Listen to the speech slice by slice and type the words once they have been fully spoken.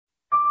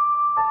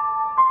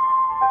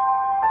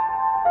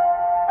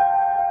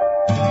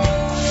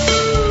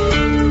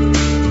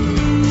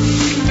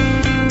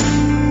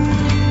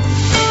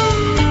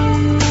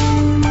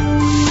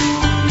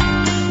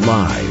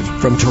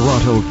From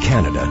Toronto,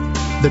 Canada,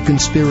 The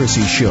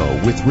Conspiracy Show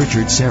with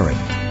Richard Syrett.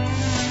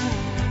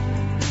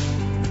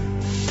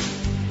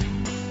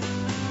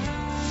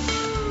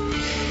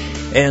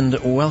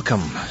 And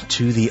welcome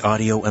to the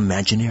Audio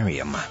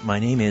Imaginarium. My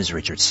name is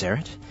Richard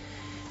Syrett,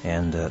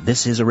 and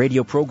this is a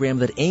radio program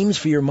that aims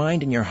for your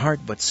mind and your heart,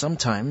 but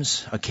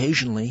sometimes,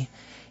 occasionally,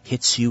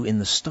 hits you in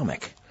the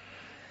stomach.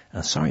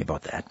 Sorry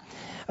about that.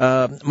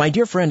 My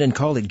dear friend and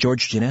colleague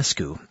George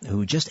Ginescu,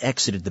 who just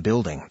exited the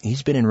building,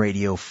 he's been in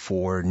radio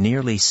for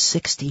nearly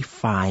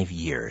 65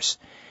 years.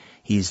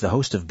 He's the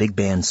host of Big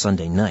Band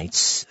Sunday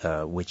Nights,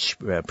 which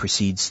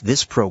precedes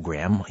this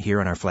program here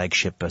on our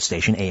flagship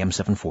station, AM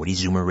 740,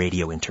 Zoomer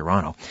Radio in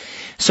Toronto.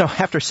 So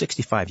after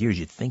 65 years,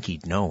 you'd think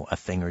he'd know a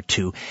thing or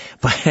two.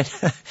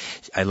 But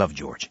I love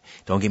George,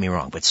 don't get me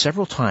wrong. But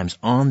several times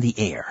on the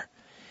air,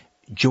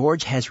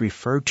 George has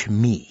referred to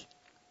me,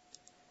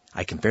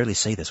 I can barely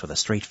say this with a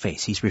straight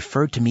face, he's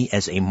referred to me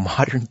as a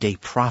modern-day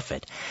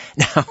prophet.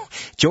 Now,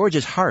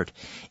 George's heart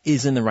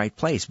is in the right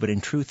place, but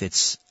in truth,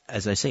 it's,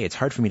 as I say, it's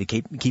hard for me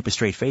to keep a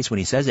straight face when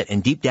he says it,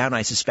 and deep down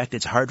I suspect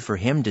it's hard for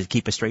him to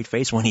keep a straight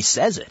face when he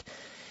says it.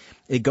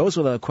 It goes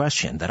without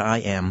question that I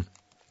am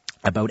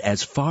about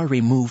as far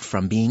removed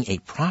from being a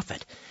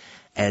prophet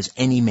as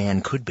any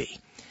man could be.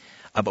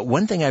 But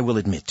one thing I will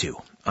admit to,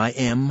 I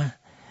am,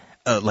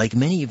 like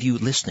many of you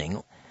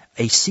listening,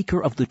 a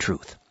seeker of the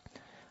truth.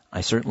 I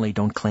certainly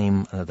don't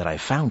claim that I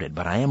found it,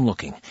 but I am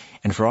looking.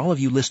 And for all of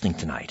you listening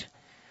tonight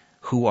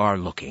who are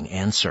looking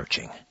and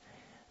searching,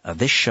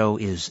 this show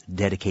is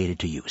dedicated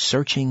to you,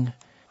 searching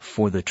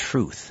for the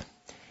truth.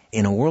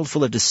 In a world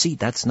full of deceit,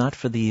 that's not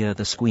for the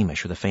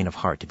squeamish or the faint of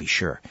heart, to be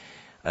sure.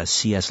 As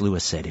C.S.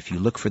 Lewis said, if you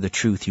look for the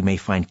truth, you may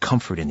find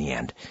comfort in the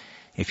end.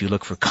 If you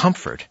look for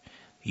comfort,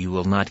 you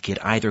will not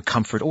get either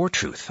comfort or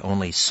truth,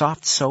 only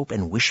soft soap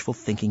and wishful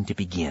thinking to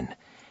begin.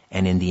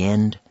 And in the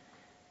end,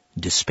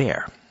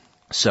 despair.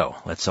 So,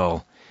 let's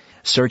all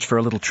search for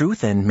a little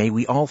truth, and may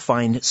we all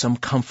find some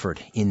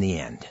comfort in the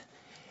end.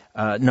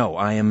 No,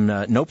 I am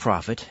no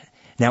prophet.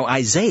 Now,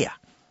 Isaiah,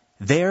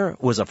 there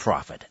was a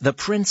prophet, the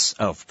prince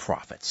of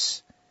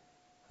prophets.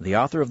 The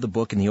author of the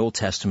book in the Old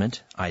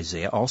Testament,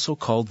 Isaiah, also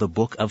called the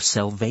book of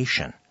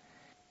salvation.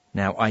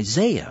 Now,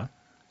 Isaiah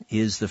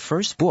is the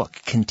first book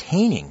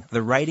containing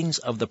the writings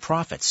of the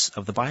prophets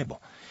of the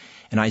Bible.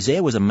 And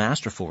Isaiah was a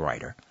masterful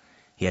writer.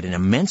 He had an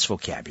immense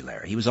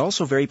vocabulary. He was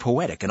also very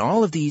poetic, and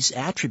all of these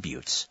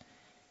attributes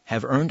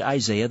have earned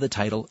Isaiah the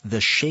title,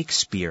 the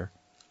Shakespeare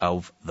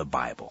of the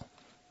Bible.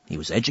 He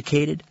was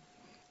educated,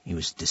 he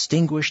was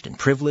distinguished and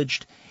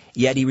privileged,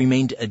 yet he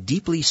remained a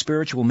deeply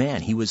spiritual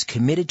man. He was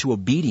committed to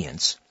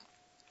obedience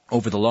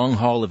over the long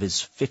haul of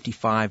his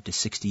 55 to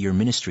 60-year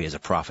ministry as a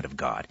prophet of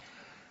God.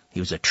 He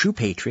was a true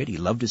patriot. He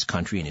loved his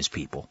country and his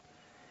people.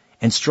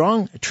 And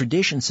strong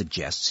tradition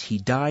suggests he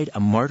died a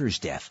martyr's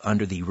death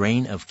under the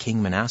reign of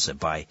King Manasseh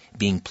by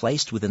being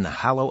placed within the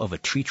hollow of a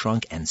tree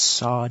trunk and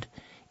sawed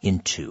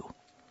in two.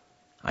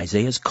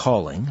 Isaiah's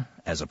calling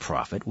as a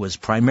prophet was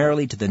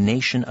primarily to the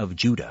nation of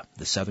Judah,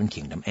 the southern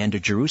kingdom, and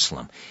to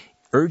Jerusalem,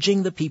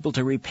 urging the people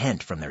to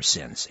repent from their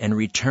sins and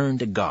return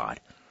to God.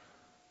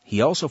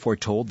 He also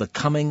foretold the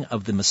coming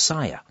of the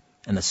Messiah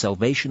and the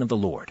salvation of the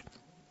Lord.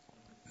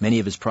 Many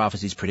of his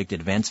prophecies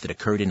predicted events that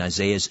occurred in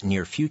Isaiah's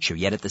near future,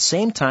 yet at the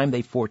same time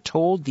they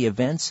foretold the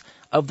events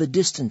of the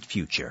distant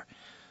future,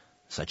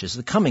 such as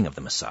the coming of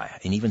the Messiah,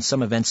 and even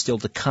some events still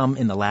to come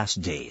in the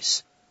last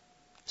days.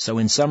 So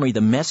in summary,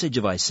 the message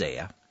of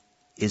Isaiah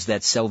is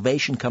that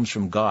salvation comes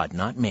from God,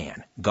 not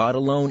man. God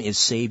alone is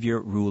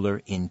Savior,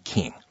 ruler, and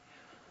King.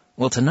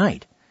 Well,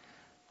 tonight,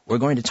 we're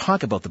going to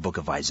talk about the book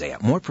of Isaiah.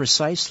 More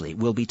precisely,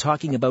 we'll be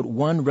talking about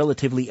one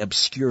relatively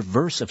obscure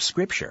verse of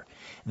Scripture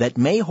that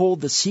may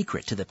hold the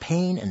secret to the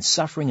pain and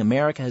suffering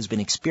America has been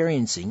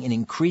experiencing in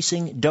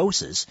increasing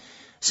doses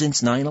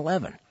since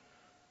 9/11.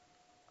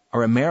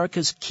 Are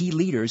America's key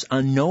leaders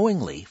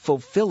unknowingly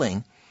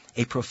fulfilling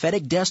a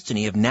prophetic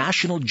destiny of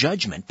national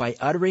judgment by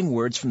uttering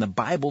words from the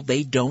Bible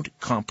they don't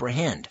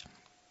comprehend?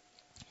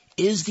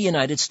 Is the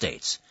United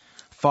States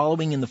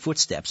following in the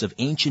footsteps of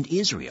ancient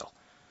Israel,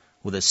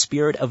 with a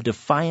spirit of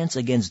defiance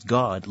against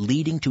God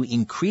leading to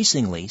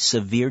increasingly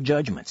severe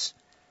judgments?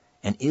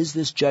 And is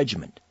this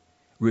judgment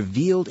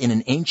revealed in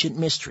an ancient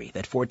mystery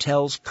that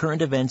foretells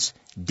current events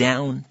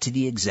down to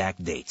the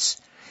exact dates?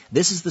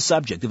 This is the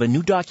subject of a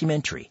new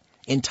documentary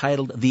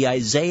entitled The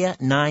Isaiah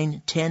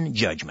 9:10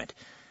 Judgment,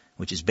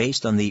 which is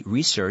based on the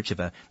research of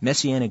a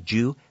Messianic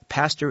Jew,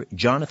 Pastor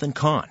Jonathan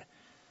Cahn.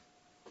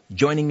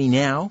 Joining me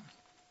now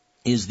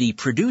is the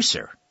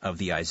producer of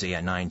the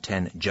Isaiah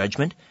 9:10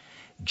 Judgment,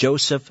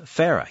 Joseph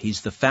Farrah. He's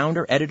the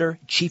founder, editor,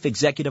 chief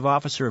executive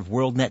officer of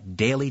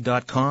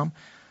WorldNetDaily.com,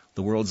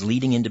 the world's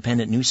leading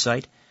independent news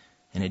site.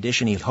 In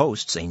addition, he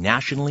hosts a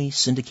nationally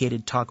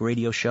syndicated talk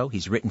radio show.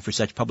 He's written for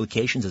such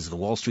publications as the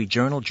Wall Street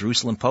Journal,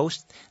 Jerusalem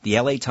Post, the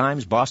LA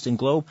Times, Boston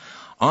Globe.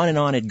 On and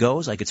on it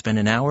goes. I could spend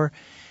an hour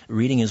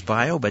reading his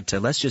bio, but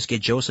let's just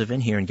get Joseph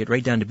in here and get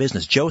right down to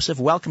business. Joseph,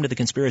 welcome to the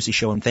Conspiracy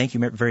Show, and thank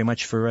you very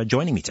much for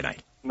joining me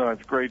tonight. No,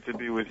 it's great to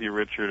be with you,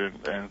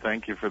 Richard, and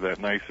thank you for that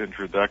nice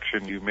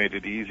introduction. You made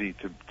it easy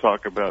to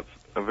talk about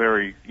a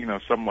very,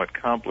 somewhat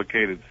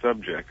complicated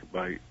subject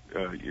by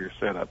your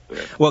setup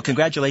there. Well,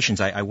 congratulations.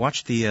 I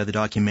watched the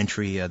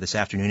documentary this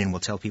afternoon, and we'll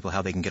tell people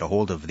how they can get a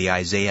hold of the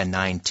Isaiah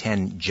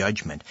 9:10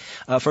 judgment.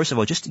 First of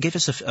all, just give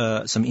us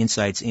some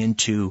insights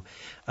into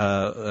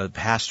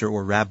Pastor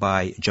or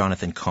Rabbi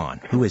Jonathan Cahn.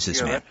 Who is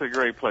this man? That's a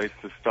great place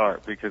to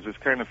start, because it's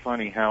kind of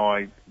funny how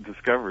I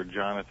discovered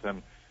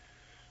Jonathan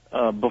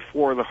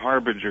before The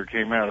Harbinger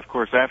came out. Of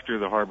course, after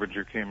The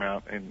Harbinger came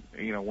out and,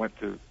 went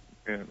to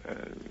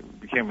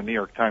became a New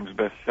York Times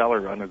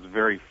bestseller on its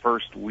very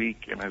first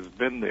week and has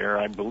been there,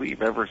 I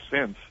believe, ever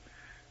since.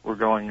 We're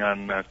going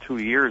on 2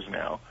 years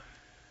now.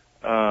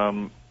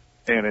 And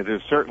it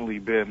has certainly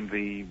been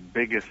the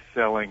biggest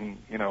selling,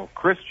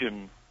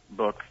 Christian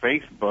book,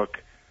 faith book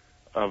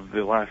of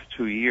the last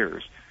 2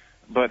 years.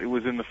 But it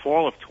was in the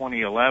fall of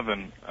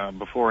 2011,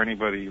 before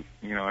anybody,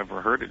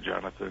 ever heard of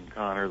Jonathan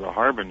Cahn or The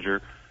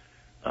Harbinger,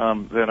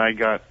 that I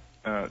got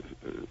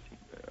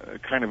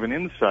kind of an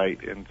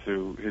insight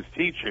into his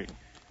teaching.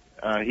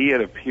 He had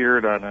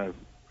appeared on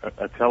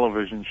a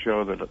television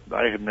show that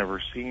I had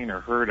never seen or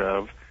heard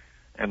of,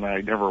 and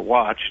I never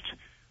watched.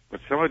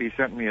 But somebody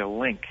sent me a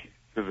link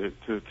to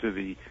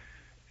the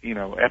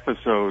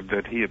episode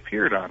that he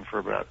appeared on for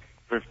about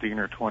 15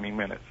 or 20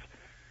 minutes.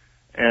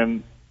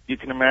 And you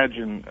can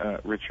imagine,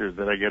 Richard,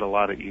 that I get a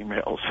lot of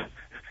emails,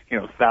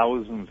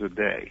 thousands a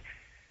day.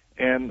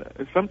 And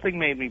something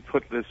made me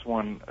put this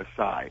one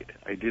aside.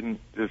 I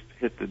didn't just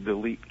hit the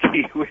delete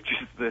key, which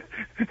is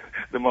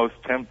the most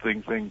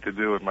tempting thing to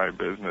do in my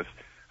business.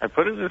 I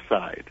put it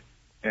aside,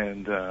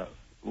 and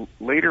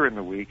later in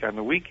the week, on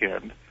the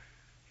weekend,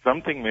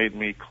 something made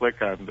me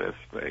click on this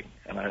thing.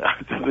 And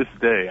to this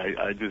day,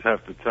 I just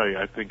have to tell you,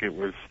 I think it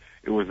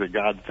was a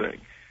God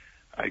thing.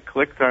 I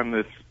clicked on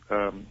this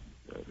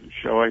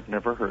show I'd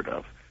never heard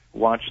of,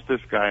 watched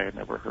this guy I'd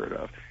never heard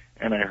of,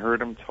 and I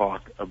heard him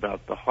talk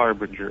about The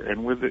Harbinger,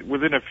 and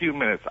within a few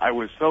minutes, I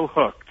was so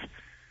hooked.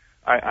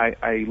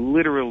 I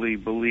literally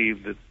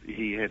believed that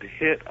he had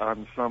hit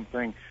on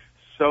something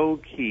so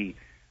key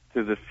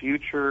to the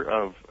future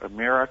of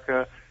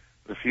America,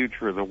 the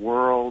future of the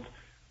world,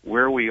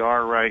 where we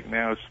are right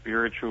now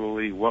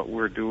spiritually, what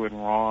we're doing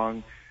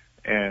wrong,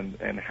 and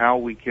how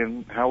we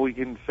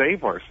can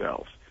save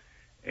ourselves.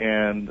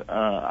 And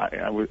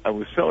I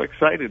was so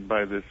excited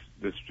by this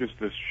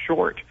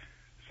short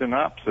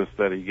synopsis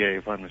that he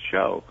gave on the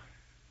show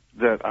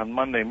that on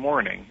Monday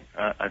morning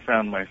I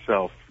found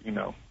myself,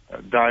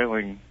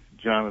 dialing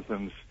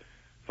Jonathan's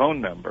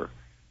phone number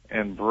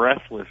and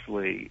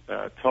breathlessly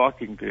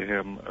talking to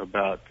him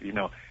about,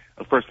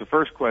 of course, the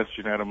first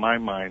question out of my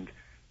mind,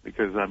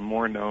 because I'm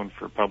more known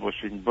for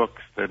publishing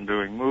books than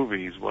doing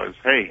movies, was,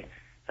 hey,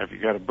 have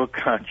you got a book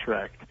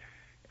contract?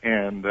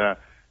 And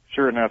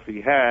sure enough, he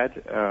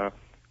had.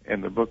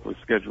 And the book was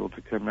scheduled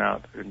to come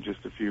out in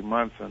just a few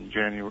months on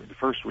the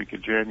first week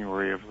of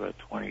January of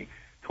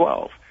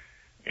 2012.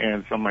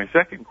 And so my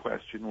second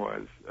question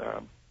was,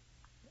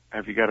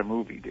 have you got a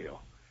movie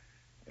deal?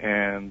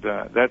 And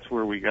that's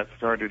where we got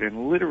started.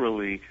 And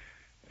literally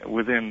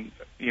within,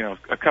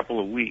 a couple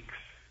of weeks,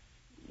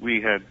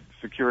 we had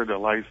secured a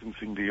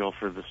licensing deal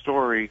for the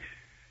story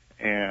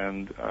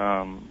and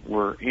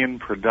were in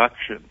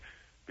production,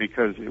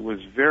 because it was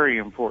very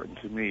important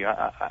to me.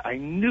 I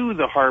knew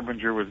The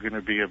Harbinger was going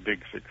to be a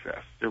big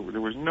success. There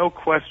was no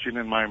question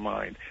in my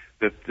mind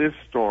that this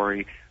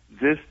story,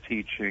 this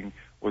teaching,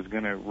 was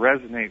going to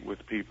resonate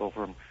with people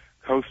from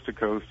coast to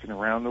coast and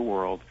around the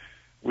world,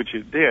 which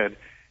it did.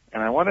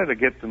 And I wanted to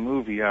get the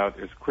movie out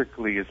as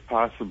quickly as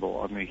possible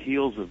on the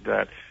heels of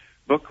that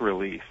book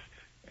release.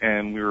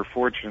 And we were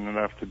fortunate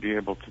enough to be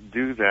able to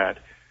do that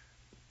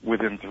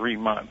within 3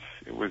 months.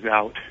 It was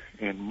out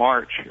in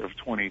March of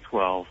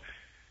 2012.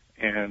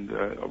 And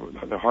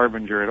The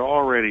Harbinger had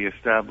already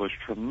established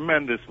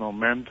tremendous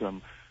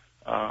momentum,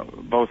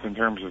 both in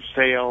terms of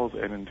sales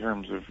and in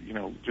terms of,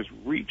 just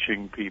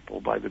reaching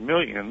people by the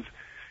millions.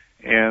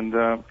 And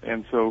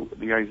so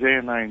the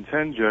Isaiah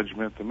 9:10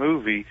 judgment, the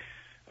movie,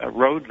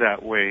 rode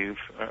that wave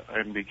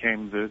and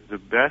became the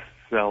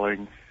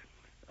best-selling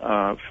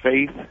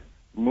faith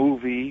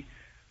movie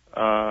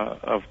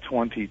of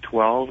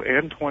 2012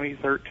 and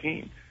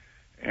 2013.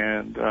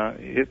 And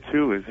it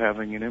too is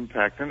having an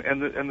impact.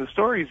 And the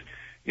stories,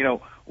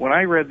 when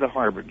I read The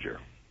Harbinger,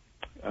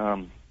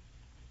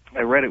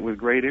 I read it with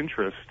great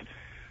interest,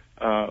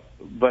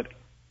 but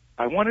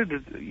I wanted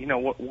to,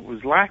 what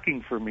was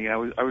lacking for me, I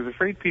was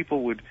afraid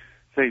people would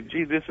say,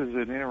 gee, this is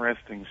an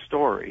interesting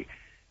story,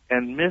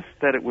 and miss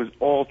that it was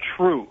all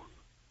true,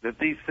 that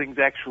these things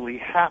actually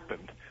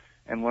happened.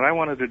 And what I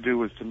wanted to do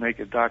was to make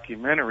a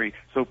documentary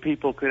so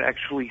people could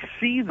actually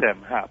see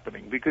them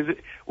happening, because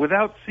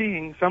without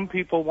seeing, some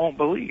people won't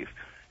believe.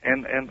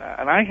 And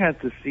I had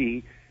to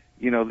see,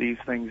 these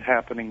things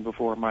happening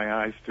before my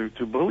eyes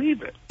to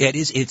believe it. It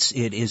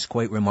is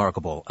quite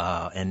remarkable.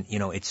 And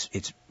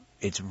it's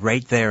it's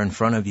right there in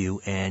front of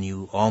you, and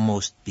you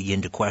almost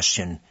begin to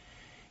question,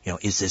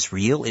 is this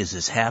real? Is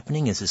this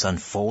happening? Is this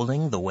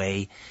unfolding the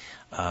way,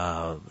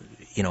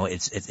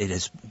 it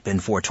has been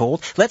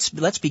foretold?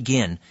 Let's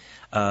begin.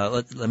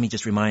 Let me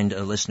just remind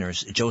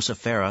listeners,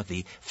 Joseph Farrah,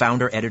 the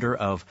founder, editor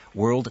of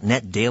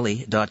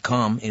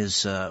WorldNetDaily.com,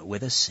 is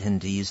with us,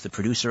 and he's the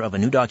producer of a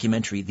new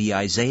documentary, the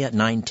Isaiah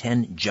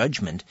 9:10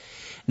 Judgment.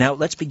 Now,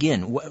 let's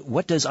begin.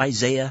 What does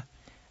Isaiah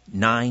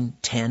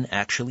 9:10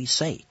 actually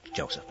say,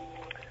 Joseph?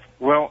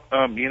 Well,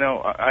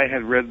 I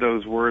had read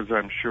those words,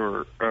 I'm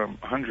sure,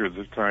 hundreds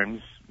of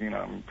times. I'm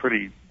a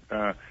pretty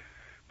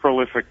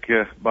prolific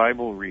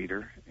Bible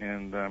reader,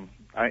 and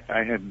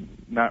I had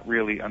not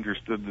really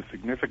understood the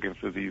significance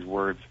of these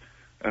words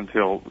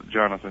until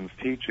Jonathan's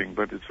teaching,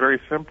 but it's very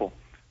simple.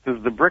 It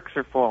says, the bricks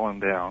are fallen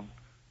down,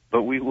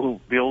 but we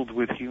will build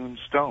with hewn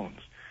stones.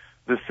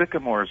 The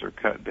sycamores are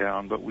cut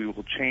down, but we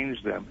will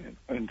change them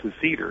into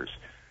cedars.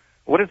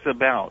 What it's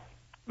about,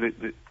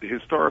 the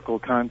historical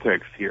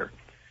context here,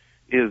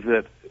 is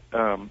that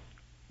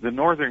the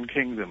northern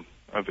kingdom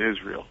of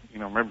Israel,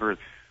 remember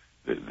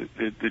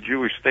the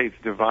Jewish state's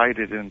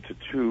divided into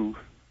two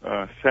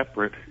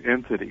separate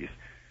entities.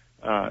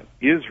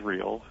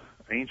 Israel,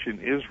 ancient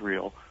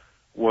Israel,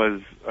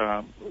 was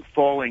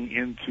falling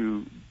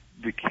into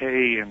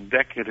decay and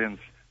decadence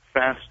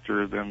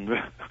faster than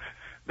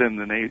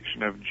the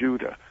nation of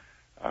Judah,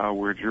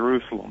 where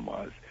Jerusalem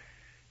was,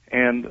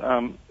 and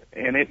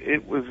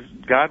it was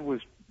God was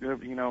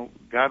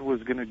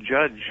going to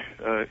judge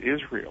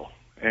Israel,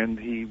 and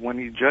when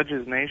he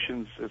judges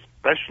nations,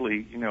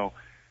 especially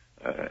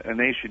a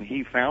nation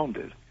he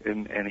founded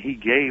and he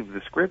gave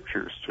the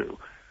scriptures to,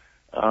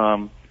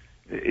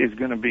 is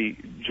going to be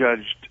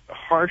judged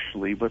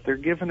harshly, but they're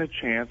given a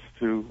chance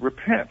to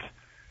repent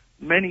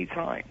many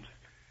times.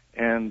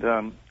 And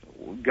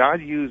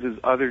God uses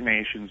other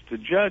nations to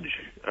judge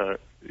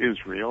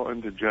Israel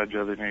and to judge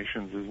other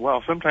nations as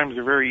well. Sometimes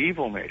they're very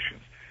evil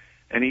nations.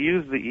 And he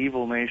used the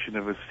evil nation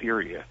of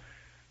Assyria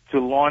to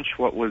launch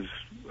what was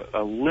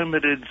a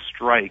limited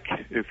strike,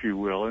 if you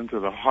will, into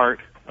the heart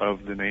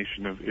of the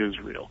nation of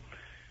Israel.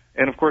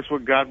 And of course,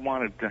 what God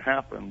wanted to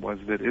happen was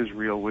that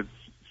Israel would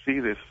see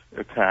this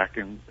attack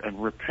and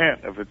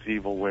repent of its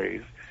evil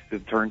ways, to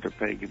turn to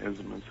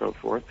paganism and so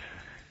forth,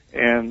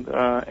 and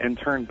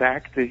turn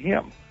back to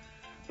Him.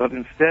 But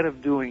instead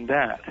of doing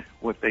that,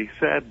 what they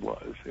said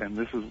was, and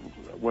this is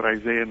what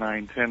Isaiah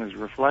 9:10 is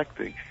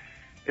reflecting,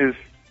 is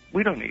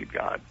we don't need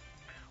God.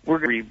 We're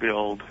going to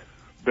rebuild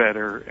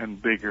better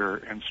and bigger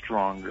and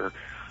stronger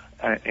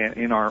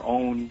in our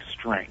own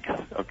strength.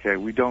 Okay,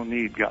 we don't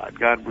need God.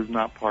 God was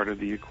not part of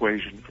the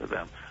equation for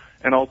them.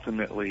 And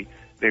ultimately,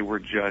 they were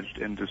judged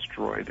and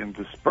destroyed and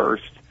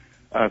dispersed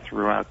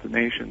throughout the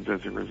nations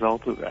as a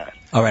result of that.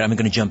 All right, I'm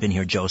going to jump in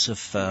here,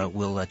 Joseph.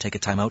 We'll take a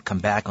time out, come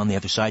back on the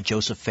other side.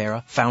 Joseph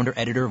Farrah, founder,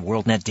 editor of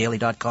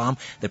WorldNetDaily.com,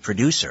 the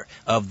producer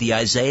of the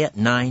Isaiah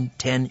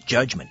 9:10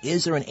 Judgment.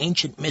 Is there an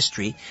ancient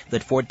mystery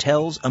that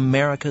foretells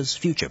America's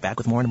future? Back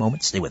with more in a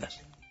moment. Stay with us.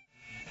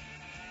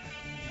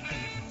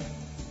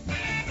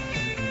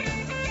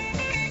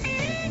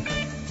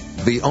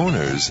 The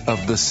owners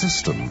of the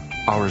system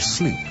are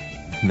asleep.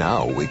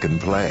 Now we can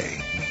play.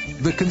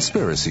 The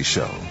Conspiracy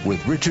Show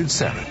with Richard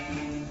Serrett.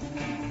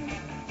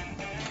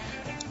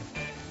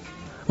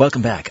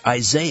 Welcome back.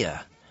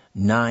 Isaiah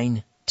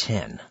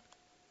 9:10.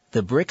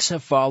 The bricks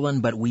have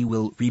fallen, but we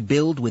will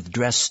rebuild with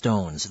dressed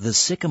stones. The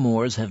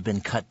sycamores have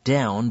been cut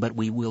down, but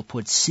we will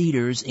put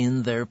cedars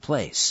in their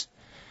place.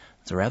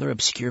 It's a rather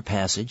obscure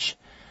passage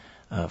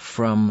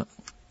from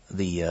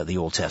the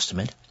Old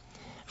Testament,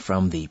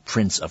 from the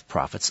Prince of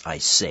Prophets,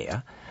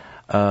 Isaiah.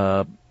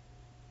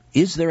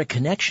 Is there a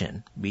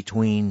connection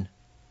between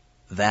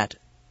that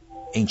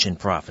ancient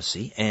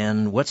prophecy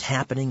and what's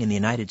happening in the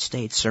United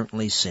States,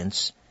 certainly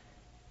since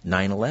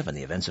 9/11,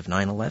 the events of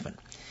 9/11?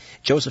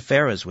 Joseph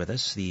Farrah is with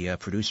us, the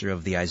producer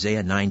of the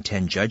Isaiah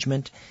 9:10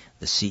 Judgment,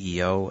 the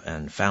CEO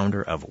and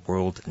founder of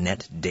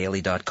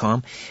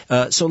WorldNetDaily.com.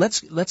 So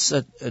let's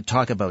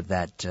talk about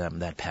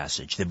that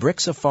passage. The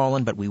bricks have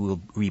fallen, but we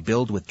will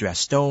rebuild with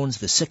dressed stones.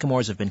 The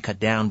sycamores have been cut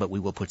down, but we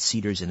will put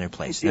cedars in their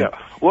place. Yeah.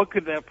 What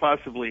could that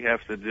possibly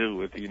have to do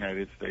with the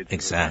United States?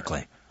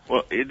 Exactly.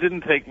 Well, it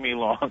didn't take me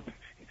long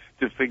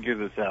to figure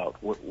this out.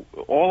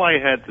 All I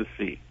had to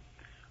see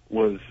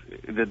was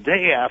the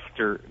day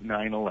after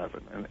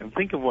 9/11, and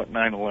think of what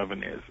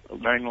 9/11 is.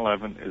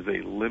 9/11 is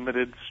a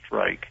limited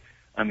strike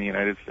on the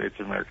United States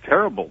of America.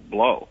 Terrible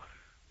blow,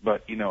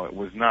 but, it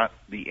was not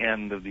the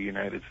end of the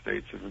United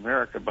States of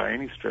America by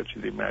any stretch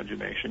of the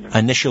imagination.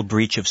 Initial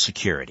breach of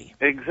security.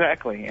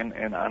 Exactly,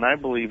 and I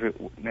believe it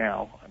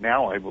now.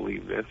 Now I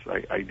believe this.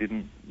 I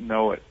didn't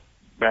know it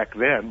back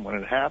then when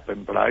it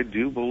happened, but I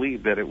do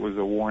believe that it was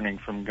a warning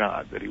from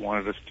God, that He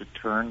wanted us to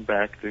turn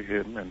back to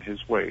Him and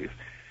His ways.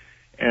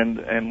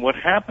 And what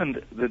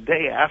happened the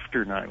day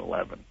after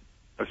 9/11,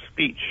 a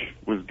speech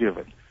was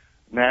given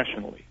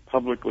nationally,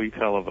 publicly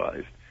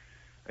televised.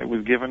 It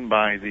was given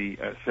by the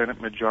Senate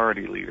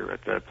Majority Leader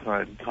at that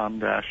time, Tom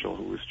Daschle,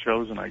 who was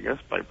chosen, I guess,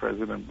 by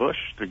President Bush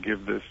to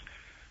give this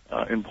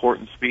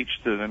important speech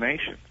to the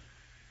nation.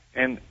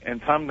 And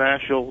Tom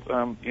Daschle,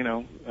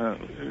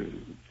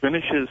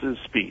 finishes his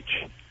speech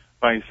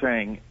by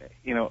saying,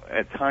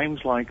 at times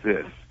like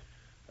this,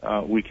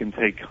 we can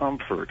take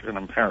comfort, and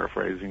I'm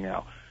paraphrasing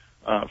now,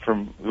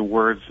 from the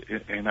words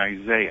in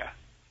Isaiah.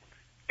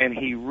 And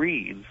he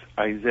reads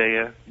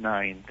Isaiah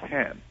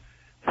 9:10,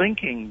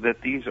 thinking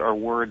that these are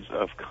words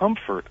of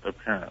comfort,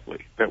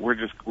 apparently, that we're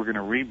going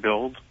to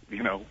rebuild,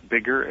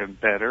 bigger and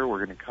better.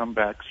 We're going to come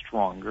back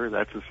stronger.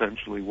 That's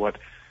essentially what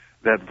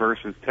that verse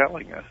is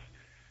telling us.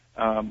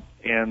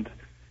 And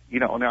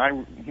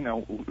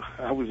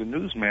I was a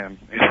newsman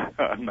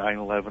on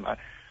 9/11.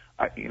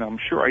 I'm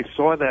sure I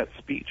saw that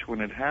speech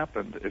when it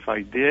happened. If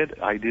I did,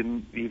 I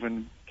didn't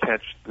even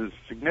catch the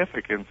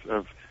significance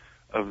of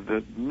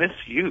the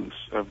misuse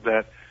of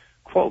that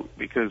quote,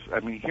 because,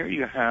 here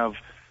you have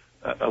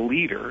a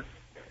leader,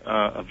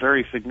 a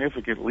very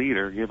significant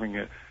leader, giving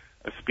a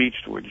speech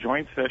to a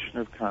joint session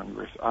of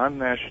Congress on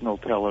national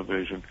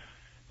television,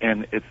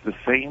 and it's the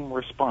same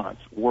response,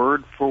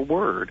 word for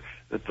word,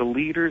 that the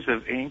leaders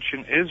of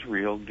ancient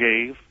Israel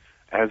gave,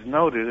 as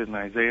noted in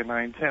Isaiah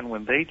 9:10,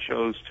 when they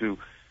chose to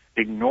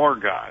ignore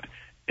God,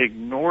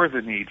 ignore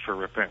the need for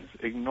repentance,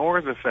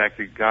 ignore the fact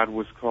that God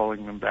was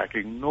calling them back,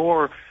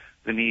 ignore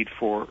the need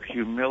for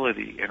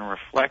humility and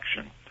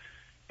reflection.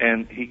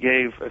 And he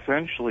gave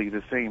essentially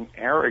the same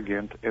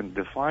arrogant and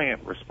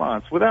defiant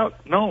response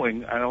without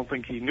knowing, I don't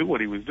think he knew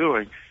what he was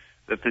doing,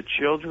 that the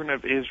children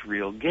of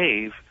Israel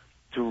gave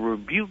to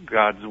rebuke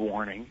God's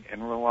warning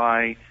and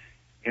rely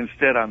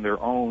instead on their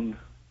own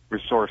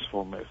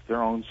resourcefulness,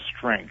 their own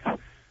strength.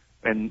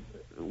 And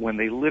when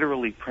they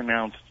literally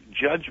pronounced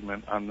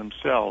judgment on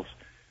themselves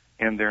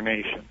and their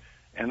nation.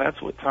 And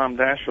that's what Tom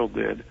Daschle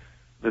did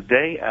the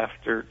day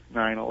after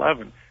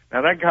 9/11.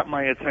 Now, that got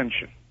my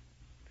attention.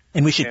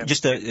 And we should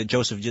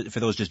Joseph, for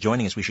those just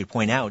joining us, we should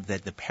point out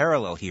that the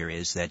parallel here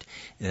is that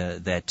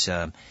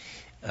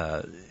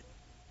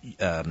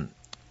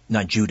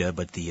not Judah,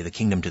 but the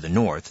kingdom to the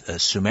north,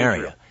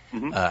 Sumeria,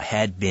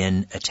 had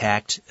been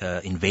attacked,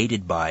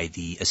 invaded by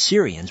the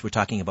Assyrians. We're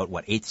talking about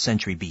 8th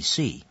century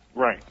BC.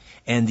 Right.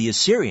 And the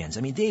Assyrians,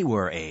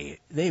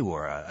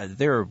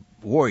 their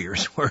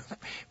warriors were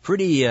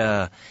pretty,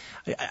 I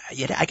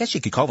guess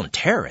you could call them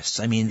terrorists.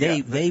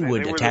 They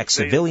would attack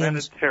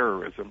civilians. They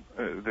terrorism.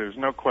 There's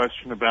no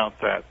question about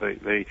that.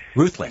 They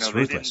ruthless.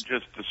 They didn't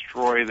just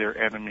destroy their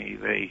enemy.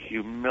 They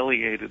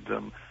humiliated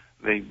them.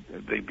 They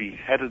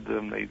beheaded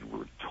them. They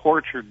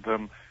tortured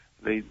them.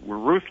 They were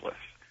ruthless.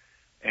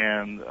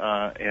 And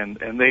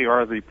they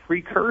are the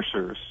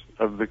precursors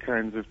of the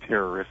kinds of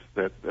terrorists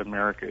that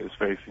America is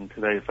facing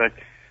today. In fact,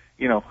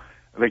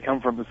 they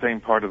come from the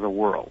same part of the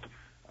world.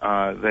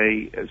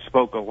 They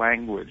spoke a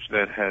language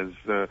that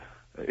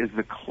is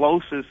the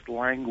closest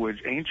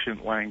language,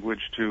 ancient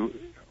language, to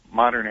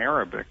modern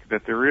Arabic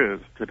that there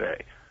is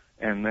today.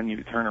 And then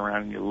you turn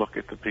around and you look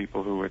at the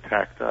people who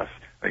attacked us.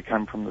 They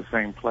come from the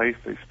same place.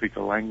 They speak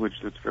a language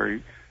that's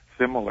very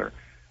similar,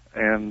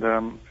 and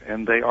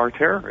they are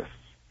terrorists.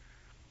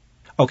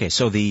 Okay,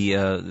 so the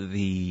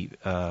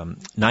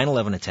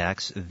 9/11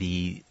 attacks,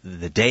 the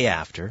day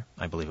after,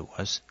 I believe it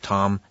was,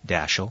 Tom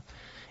Daschle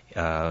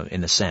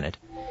in the Senate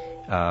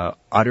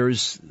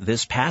utters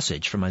this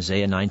passage from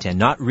Isaiah 9:10,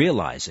 not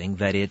realizing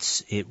that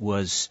it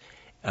was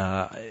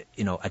a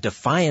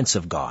defiance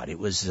of God. It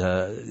was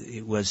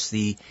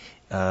the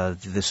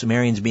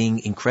Sumerians being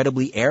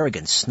incredibly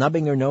arrogant,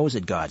 snubbing their nose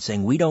at God,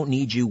 saying, "We don't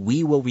need you.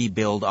 We will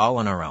rebuild all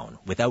on our own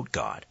without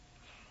God."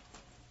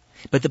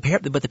 But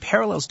the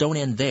parallels don't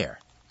end there.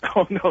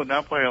 Oh no,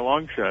 not by a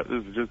long shot.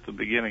 This is just the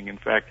beginning. In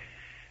fact,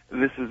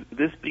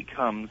 this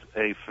becomes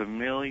a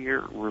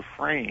familiar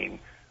refrain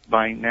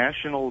by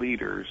national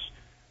leaders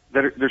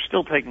that they're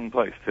still taking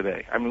place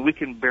today. We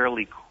can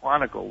barely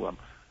chronicle them,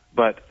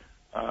 but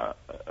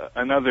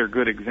another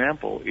good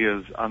example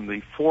is on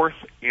the 4th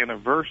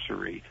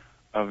anniversary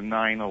of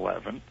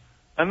 9/11.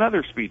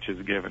 Another speech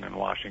is given in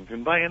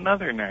Washington by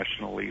another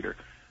national leader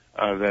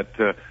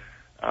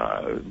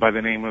by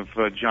the name of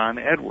John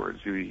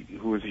Edwards, who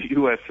was a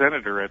U.S.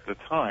 Senator at the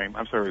time.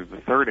 I'm sorry, it was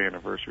the 3rd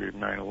anniversary of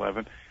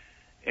 9/11,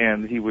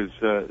 and he was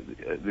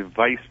the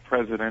vice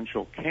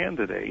presidential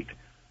candidate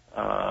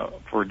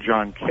for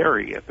John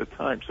Kerry at the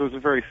time. So it was a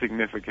very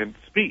significant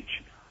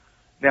speech.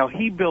 Now,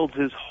 he builds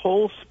his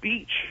whole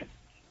speech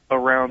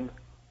around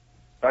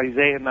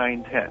Isaiah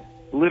 9:10.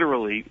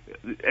 Literally,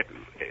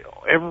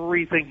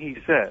 everything he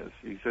says,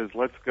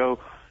 let's go,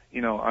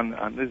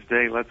 on this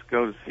day, let's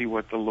go to see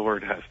what the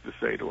Lord has to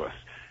say to us.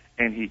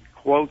 And he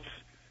quotes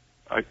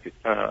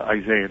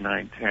Isaiah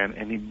 9:10,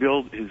 and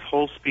his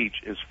whole speech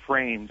is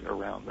framed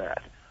around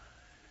that.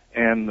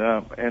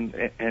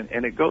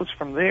 And it goes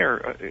from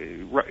there.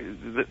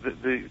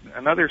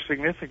 Another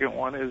significant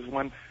one is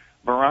when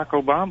Barack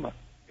Obama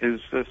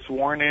is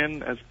sworn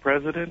in as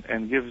president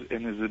and gives,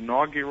 in his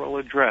inaugural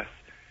address,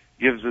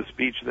 gives a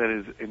speech that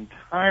is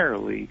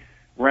entirely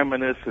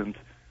reminiscent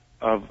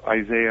of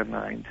Isaiah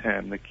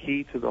 9:10. The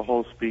key to the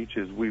whole speech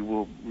is we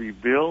will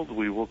rebuild,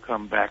 we will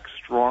come back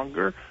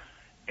stronger,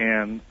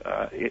 And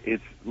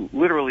it's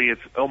literally,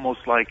 it's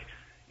almost like,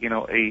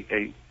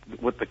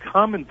 what the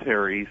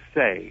commentaries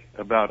say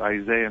about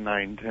Isaiah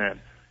 9:10.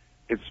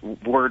 It's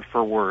word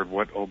for word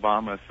what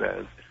Obama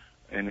says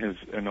in his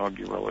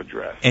inaugural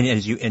address. And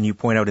as you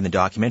point out in the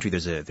documentary,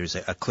 there's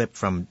a clip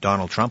from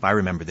Donald Trump. I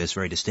remember this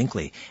very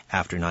distinctly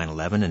after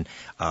 9/11, and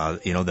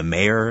the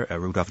mayor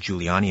Rudolph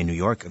Giuliani in New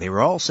York. They were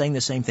all saying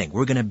the same thing.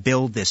 We're going to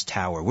build this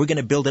tower. We're going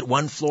to build it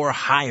one floor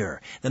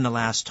higher than the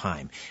last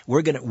time.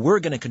 We're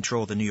going to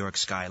control the New York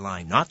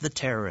skyline, not the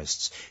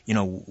terrorists.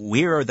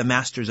 We are the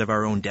masters of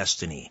our own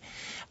destiny.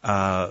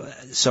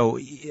 So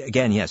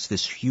again, yes,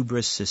 this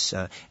hubris, this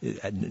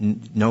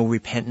no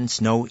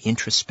repentance, no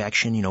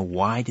introspection.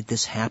 Why did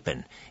this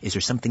happen? Is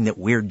there something that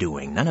we're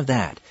doing? None of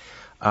that.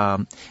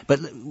 But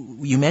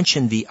you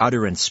mentioned the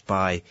utterance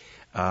by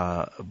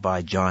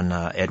John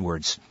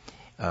Edwards,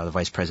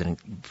 the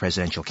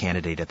presidential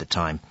candidate at the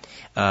time.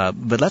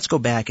 But let's go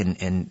back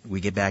and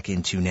we get back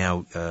into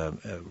now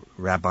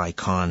Rabbi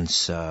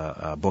Kahn's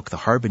book, The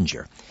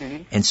Harbinger,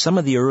 mm-hmm. and some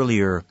of the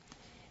earlier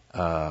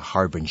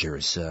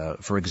harbingers.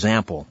 For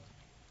example,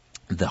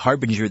 the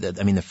harbinger,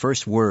 the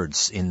first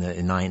words in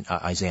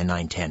Isaiah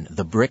 9:10,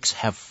 the bricks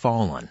have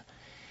fallen.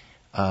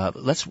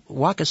 Let's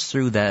walk us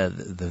through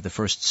the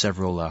first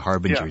several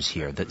harbingers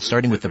here,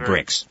 starting with the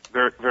bricks.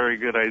 Very, very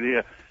good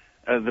idea.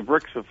 The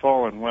bricks have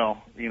fallen.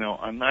 Well,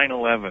 on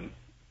 9/11,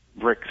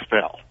 bricks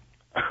fell.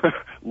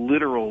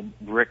 Literal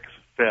bricks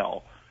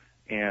fell.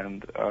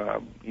 And,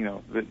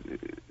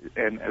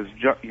 and as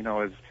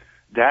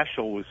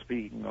Daschle was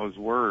speaking those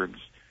words,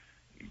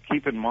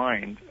 keep in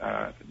mind,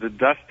 the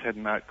dust had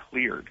not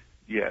cleared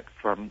yet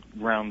from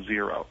ground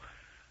zero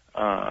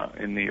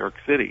in New York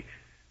City.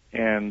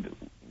 And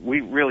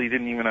we really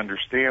didn't even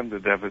understand the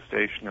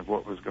devastation of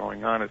what was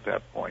going on at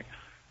that point.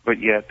 But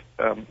yet,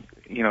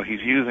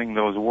 he's using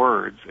those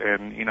words.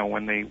 And,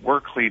 when they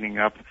were cleaning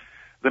up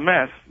the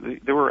mess,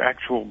 there were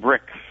actual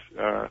bricks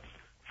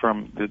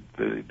from the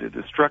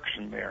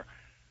destruction there.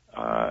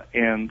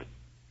 And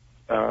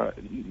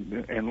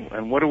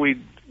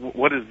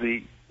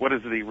what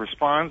is the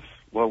response?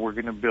 Well, we're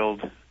going to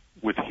build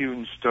with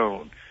hewn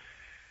stone.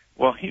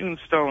 Well, hewn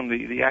stone,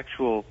 the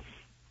actual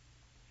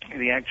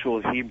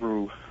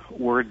Hebrew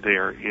word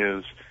there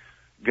is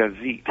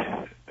gazit,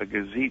 a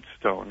gazit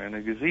stone. And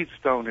a gazit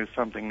stone is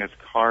something that's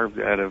carved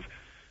out of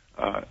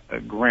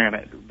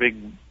granite, big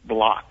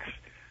blocks.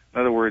 In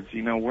other words,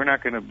 we're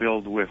not going to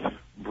build with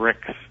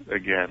bricks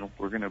again.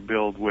 We're going to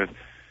build with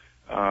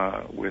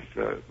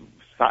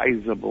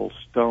sizable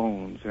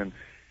stones, and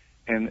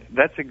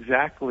that's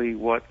exactly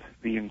what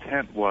the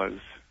intent was,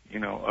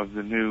 of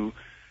the new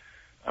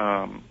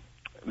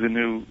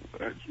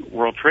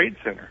World Trade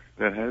Center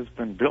that has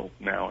been built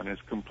now and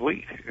is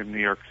complete in New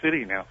York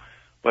City now.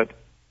 But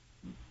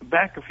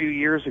back a few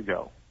years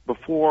ago,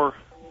 before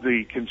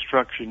the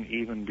construction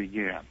even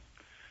began,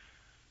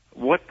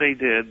 what they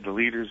did, the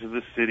leaders of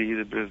the city,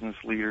 the business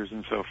leaders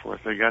and so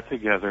forth, they got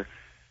together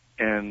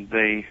and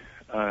they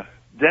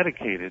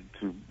dedicated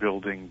to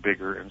building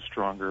bigger and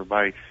stronger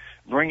by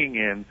bringing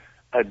in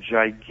a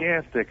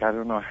gigantic, I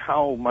don't know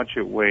how much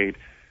it weighed,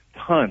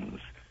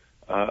 tons,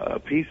 a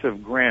piece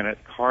of granite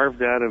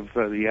carved out of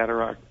the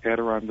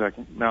Adirondack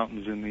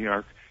Mountains in New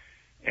York,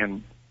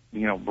 and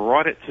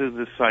brought it to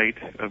the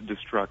site of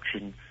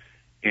destruction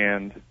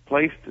and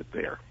placed it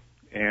there.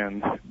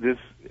 And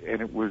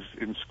it was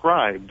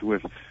inscribed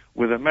with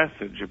a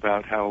message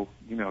about how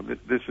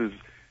this is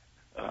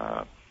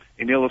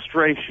an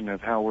illustration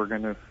of how we're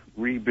going to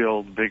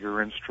rebuild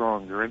bigger and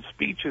stronger. And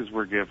speeches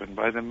were given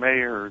by the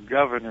mayor,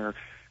 governor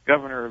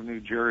of New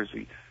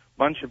Jersey,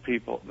 bunch of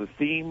people. The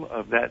theme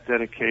of that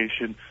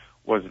dedication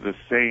was the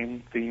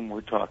same theme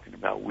we're talking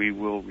about. We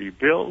will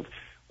rebuild.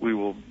 We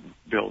will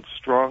build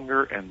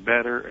stronger and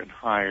better and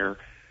higher.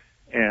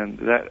 And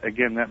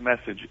that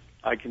message,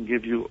 I can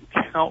give you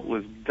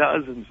countless,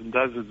 dozens and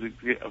dozens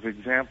of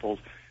examples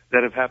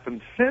that have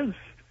happened since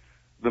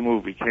the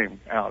movie came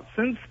out,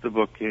 since the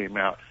book came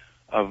out,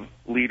 of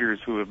leaders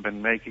who have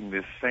been making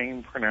this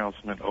same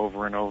pronouncement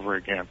over and over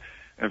again.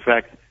 In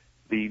fact,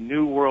 the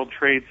new World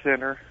Trade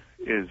Center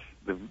is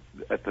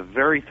at the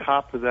very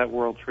top of that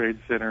World Trade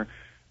Center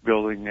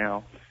building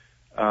now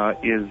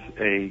is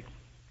a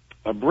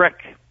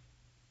brick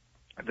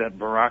that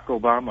Barack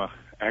Obama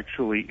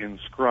actually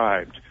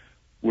inscribed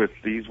with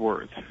these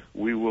words: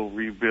 "We will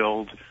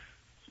rebuild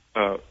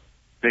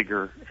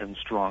bigger and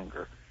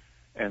stronger."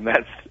 And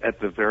that's at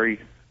the very,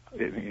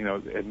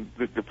 and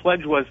the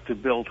pledge was to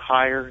build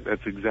higher.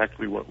 That's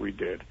exactly what we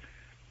did.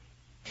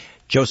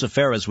 Joseph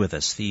Farrah is with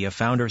us, the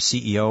founder,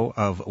 CEO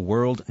of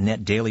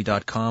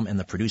WorldNetDaily.com and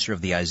the producer of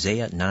the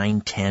Isaiah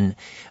 9:10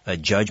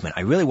 Judgment.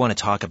 I really want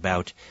to talk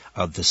about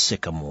the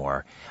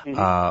sycamore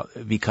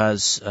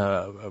because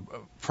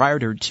prior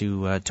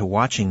to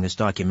watching this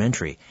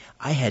documentary,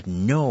 I had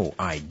no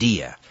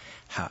idea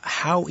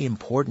how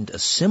important a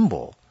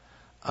symbol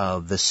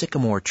of the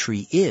sycamore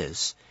tree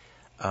is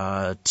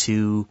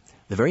to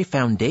the very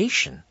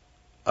foundation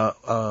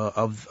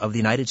of the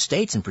United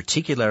States, and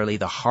particularly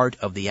the heart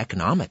of the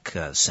economic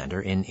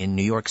center in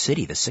New York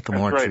City, the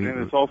sycamore That's right, tree.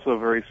 And it's also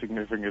very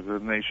significant to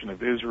the nation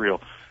of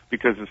Israel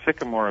because the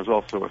sycamore is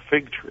also a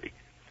fig tree.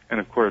 And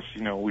of course,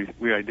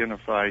 we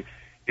identify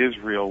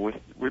Israel with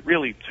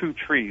really two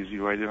trees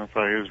you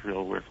identify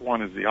Israel with.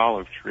 One is the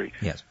olive tree.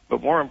 Yes.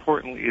 But more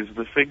importantly is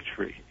the fig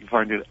tree. You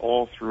find it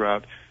all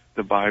throughout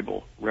the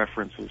Bible,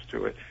 references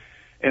to it.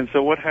 And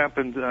so what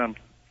happened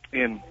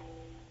in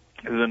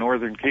the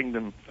northern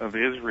kingdom of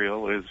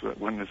Israel is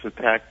when this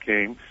attack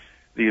came,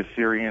 the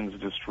Assyrians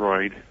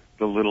destroyed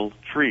the little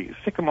trees.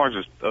 Sycamore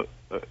is just,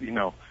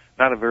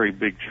 not a very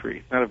big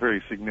tree, not a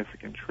very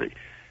significant tree.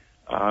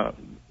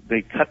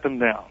 They cut them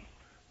down.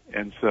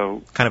 And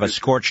so kind of a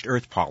scorched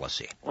earth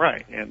policy.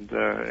 Right.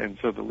 And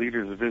so the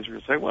leaders of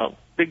Israel say, well,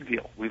 big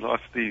deal. We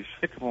lost these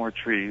sycamore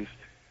trees.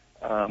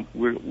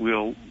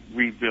 We'll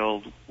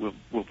rebuild,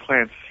 we'll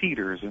plant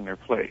cedars in their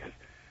place.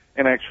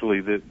 And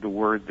actually the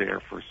word there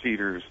for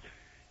cedars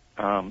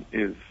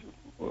is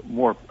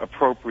more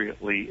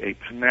appropriately a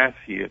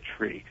panacea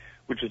tree,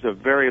 which is a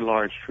very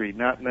large tree,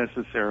 not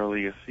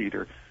necessarily a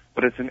cedar,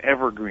 but it's an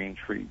evergreen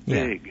tree,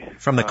 big. Yeah,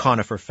 from the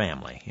conifer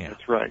family. Yeah.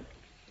 That's right.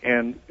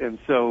 And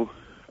so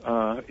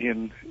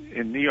in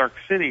New York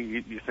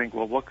City, you think,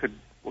 well, what could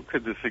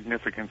the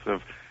significance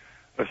of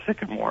a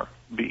sycamore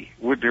be?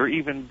 Would there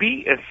even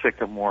be a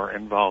sycamore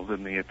involved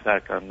in the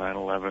attack on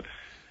 9/11?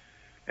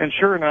 And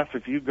sure enough,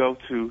 if you go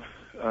to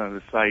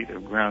the site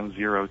of Ground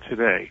Zero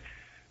today,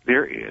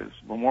 there is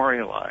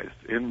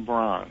memorialized in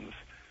bronze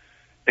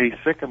a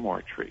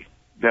sycamore tree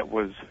that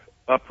was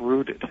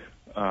uprooted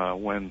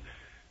when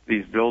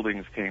these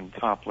buildings came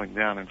toppling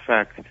down. In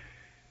fact,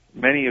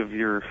 many of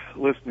your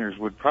listeners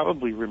would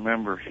probably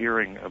remember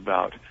hearing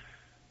about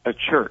a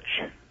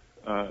church.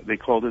 They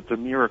called it the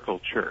Miracle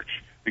Church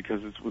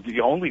because it was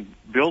the only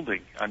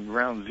building on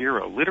Ground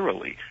Zero,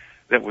 literally,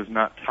 that was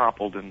not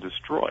toppled and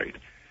destroyed.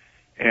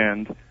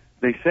 And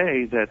they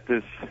say that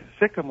this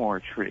sycamore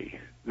tree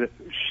that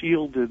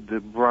shielded the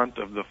brunt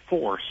of the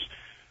force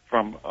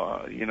from,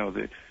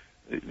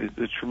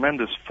 the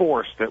tremendous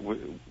force that was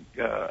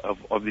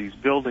of these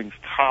buildings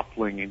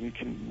toppling. And you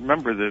can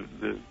remember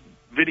the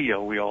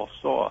video we all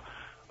saw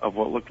of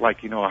what looked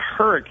like, a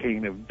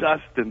hurricane of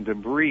dust and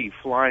debris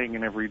flying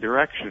in every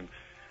direction.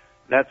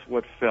 That's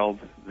what felled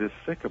this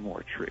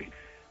sycamore tree,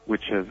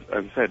 which has,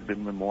 as I said,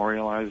 been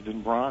memorialized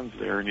in bronze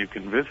there, and you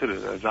can visit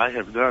it, as I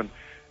have done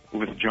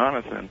with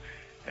Jonathan,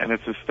 and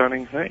it's a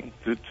stunning thing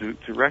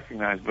to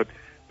recognize. But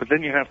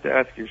then you have to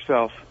ask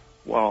yourself,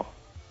 well,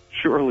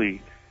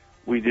 surely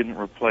we didn't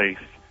replace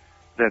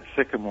that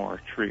sycamore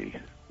tree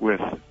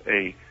with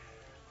a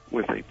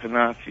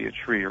panacea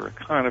tree or a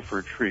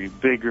conifer tree,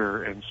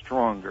 bigger and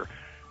stronger.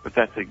 But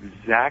that's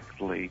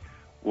exactly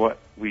what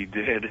we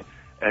did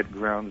at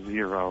Ground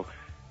Zero.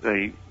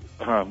 They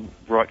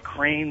brought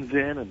cranes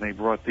in, and they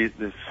brought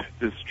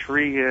this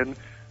tree in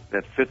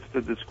that fits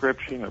the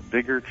description, a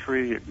bigger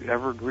tree, an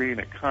evergreen,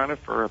 a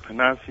conifer, a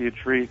panacea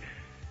tree,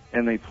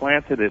 and they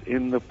planted it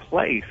in the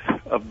place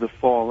of the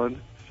fallen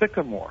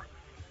sycamore.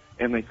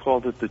 And they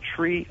called it the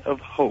Tree of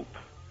Hope.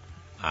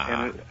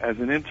 And as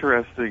an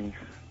interesting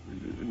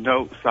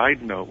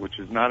side note, which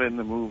is not in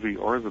the movie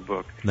or the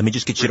book. Let me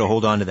just get you to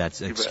hold on to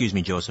that. Excuse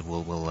me, Joseph.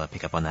 We'll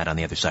pick up on that on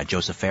the other side.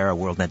 Joseph Farrah,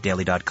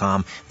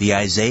 WorldNetDaily.com. The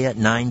Isaiah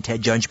 9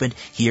 TED Judgment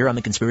here on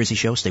The Conspiracy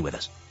Show. Stay with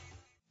us.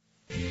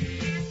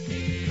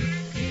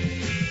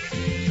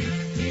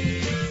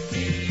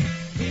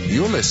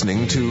 You're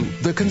listening to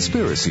The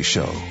Conspiracy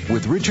Show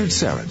with Richard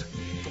Serrett.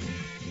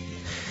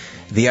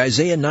 The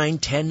Isaiah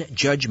 9:10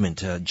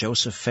 Judgment.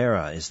 Joseph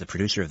Farrah is the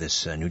producer of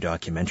this new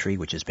documentary,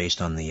 which is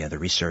based on the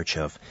research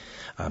of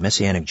a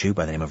Messianic Jew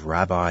by the name of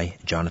Rabbi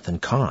Jonathan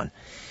Cahn,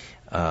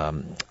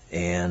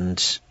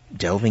 and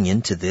delving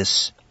into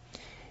this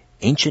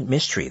ancient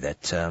mystery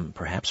that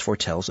perhaps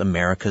foretells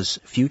America's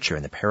future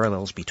and the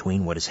parallels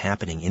between what is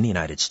happening in the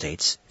United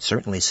States,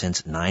 certainly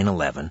since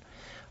 9/11,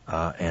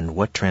 and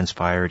what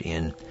transpired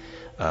in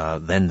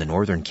then the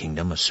northern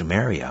kingdom of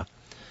Sumeria,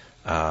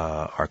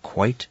 are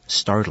quite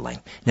startling.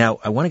 Now,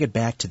 I want to get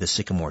back to the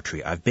sycamore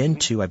tree. I've been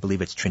to, I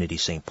believe it's Trinity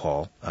St.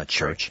 Paul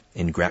Church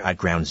at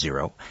Ground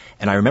Zero,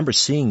 and I remember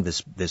seeing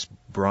this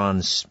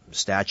bronze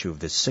statue of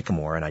this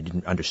sycamore, and I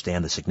didn't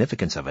understand the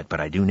significance of it,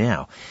 but I do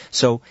now.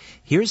 So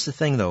here's the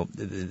thing, though,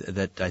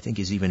 that I think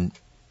is even,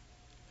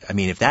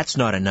 if that's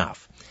not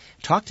enough,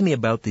 talk to me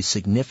about the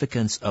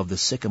significance of the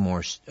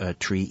sycamore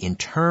tree in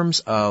terms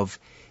of,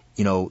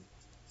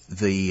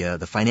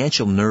 the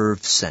financial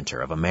nerve center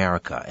of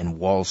America and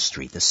Wall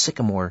Street, the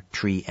sycamore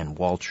tree and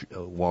Wall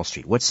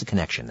Street. What's the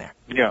connection there?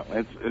 Yeah,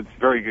 it's a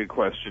very good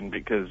question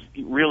because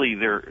really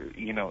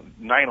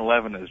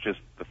 9/11 is just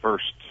the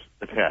first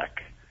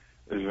attack.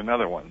 There's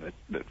another one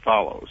that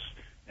follows,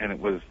 and it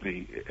was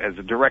as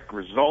a direct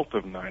result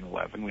of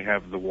 9/11, we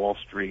have the Wall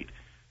Street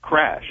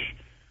crash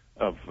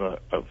of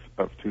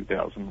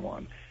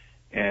 2001,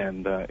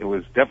 and it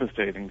was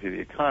devastating to the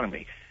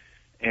economy,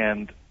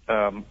 and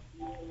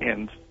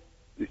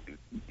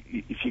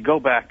if you go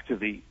back to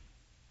the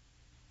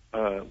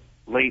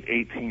late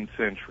 18th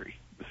century,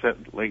 the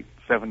late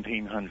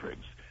 1700s.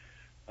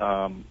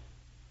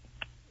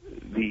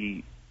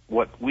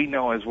 What we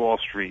know as Wall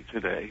Street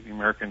today, the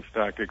American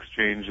Stock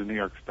Exchange and New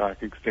York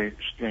Stock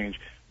Exchange,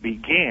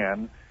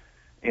 began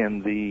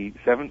in the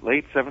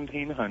late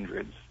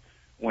 1700s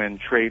when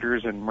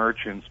traders and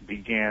merchants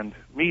began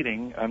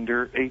meeting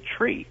under a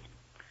tree.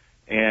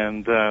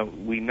 And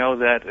we know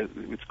that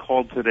it's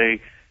called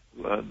today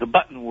the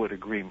Buttonwood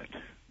Agreement.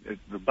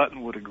 The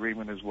Buttonwood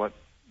Agreement is what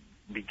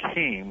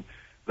became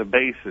the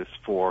basis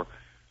for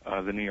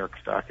the New York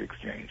Stock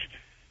Exchange.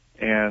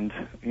 And,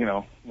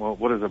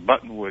 what is a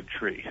buttonwood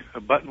tree? A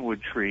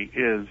buttonwood tree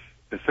is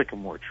a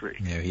sycamore tree.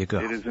 There you go.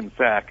 It is, in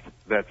fact,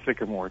 that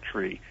sycamore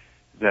tree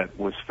that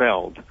was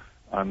felled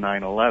on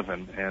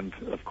 9/11. And,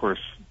 of course,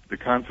 the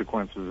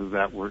consequences of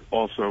that were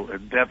also a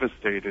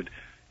devastated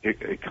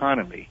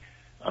economy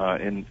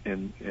in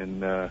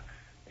the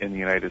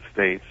United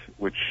States,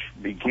 which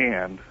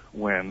began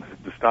when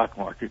the stock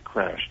market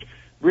crashed,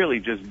 really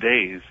just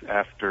days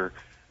after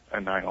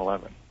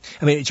 9/11.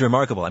 I mean, it's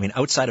remarkable. I mean,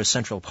 outside of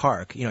Central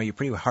Park, you're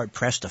pretty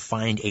hard-pressed to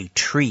find a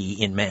tree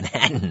in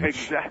Manhattan.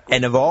 Exactly.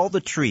 And of all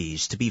the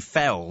trees to be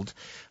felled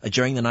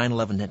during the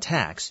 9/11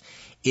 attacks,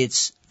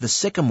 it's the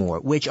sycamore,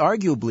 which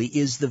arguably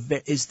is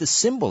the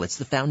symbol. It's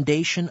the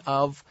foundation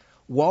of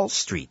Wall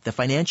Street, the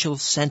financial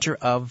center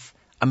of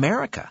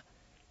America.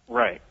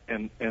 Right.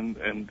 And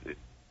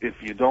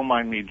if you don't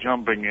mind me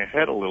jumping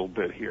ahead a little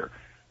bit here,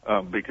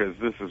 because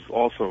this is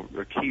also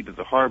the key to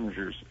the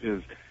Harbingers,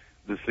 is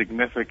the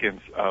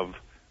significance of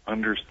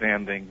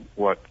understanding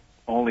what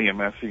only a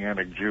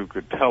Messianic Jew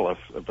could tell us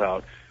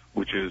about,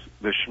 which is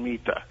the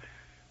Shemitah.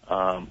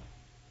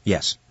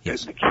 Yes.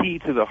 The key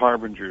to the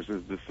Harbingers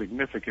is the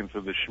significance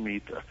of the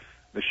Shemitah.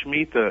 The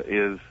Shemitah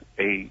is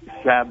a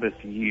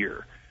Sabbath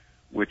year,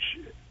 which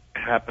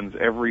happens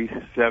every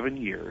 7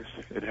 years.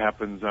 It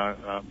happens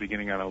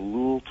beginning on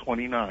Elul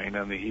 29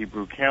 on the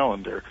Hebrew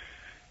calendar.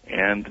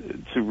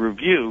 And to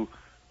review,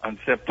 on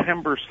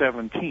September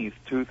 17th,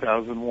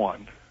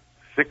 2001,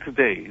 6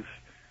 days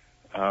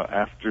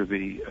after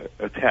the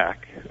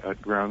attack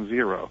at Ground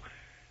Zero,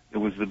 it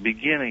was the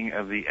beginning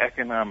of the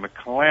economic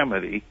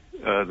calamity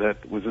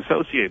that was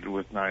associated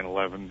with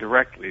 9/11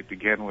 directly. It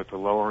began with the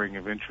lowering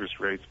of interest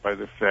rates by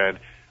the Fed,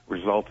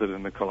 resulted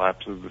in the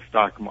collapse of the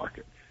stock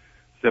market.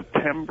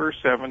 September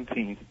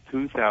 17th,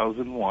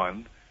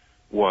 2001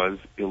 was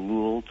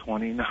Elul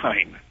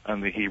 29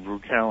 on the Hebrew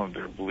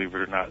calendar, believe it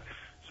or not.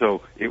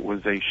 So it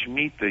was a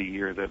Shemitah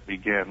year that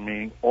began,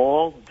 meaning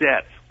all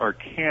debts are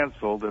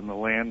canceled and the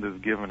land is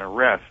given a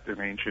rest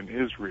in ancient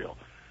Israel.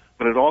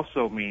 But it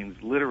also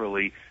means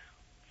literally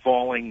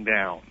falling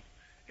down.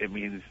 It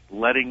means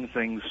letting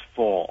things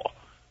fall,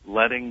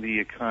 letting the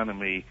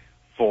economy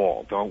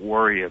fall. Don't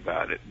worry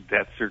about it.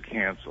 Debts are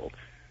canceled.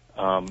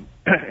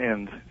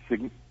 And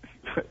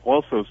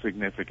also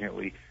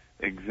significantly,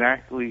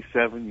 exactly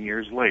 7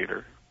 years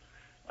later,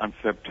 on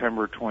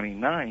September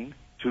 29,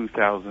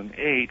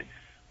 2008,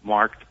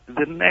 marked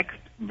the next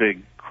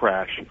big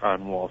crash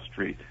on Wall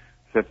Street.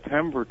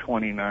 September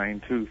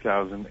 29,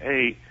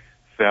 2008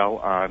 fell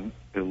on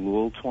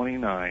Elul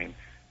 29,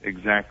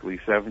 exactly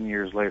 7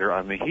 years later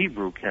on the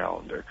Hebrew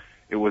calendar.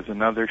 It was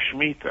another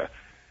Shemitah.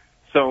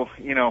 So,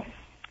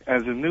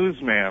 as a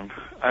newsman,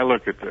 I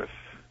look at this,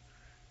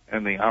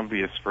 and the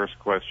obvious first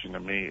question to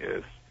me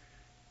is,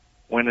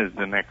 when is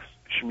the next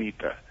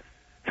Shemitah?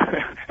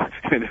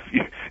 And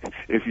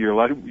if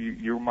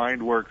your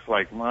mind works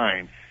like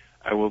mine,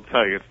 I will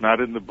tell you, it's not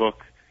in the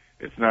book,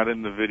 it's not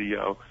in the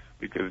video,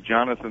 because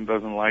Jonathan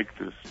doesn't like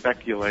to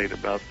speculate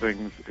about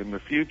things in the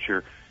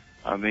future.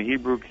 On the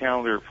Hebrew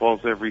calendar, it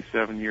falls every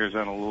 7 years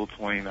on Elul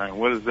 29.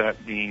 What does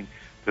that mean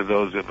to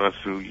those of us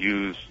who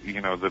use,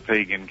 the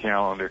pagan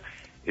calendar?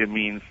 It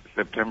means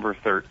September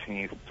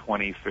 13th,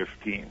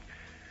 2015.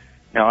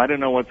 Now, I don't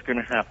know what's going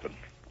to happen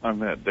on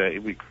that day,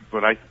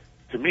 but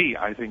to me,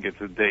 I think it's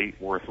a date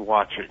worth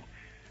watching,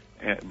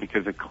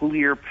 because a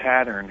clear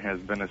pattern has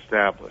been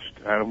established.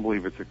 I don't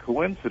believe it's a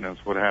coincidence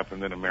what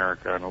happened in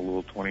America on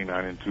Elul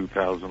 29 in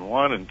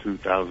 2001 and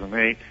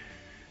 2008,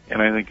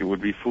 and I think it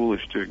would be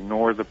foolish to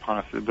ignore the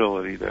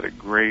possibility that a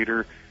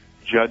greater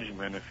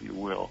judgment, if you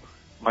will,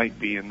 might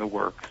be in the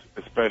works,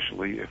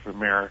 especially if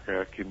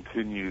America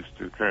continues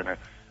to kind of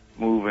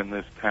move in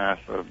this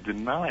path of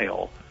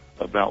denial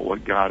about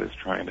what God is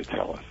trying to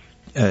tell us.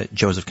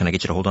 Joseph, can I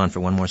get you to hold on for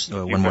one more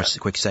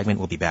quick segment?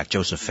 We'll be back.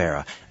 Joseph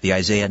Farrah, the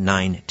Isaiah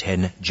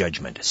 9:10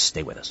 Judgment.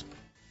 Stay with us.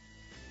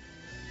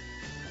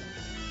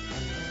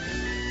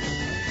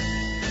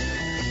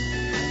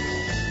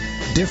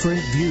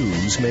 Different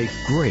views make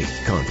great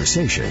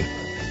conversation.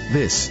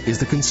 This is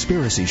The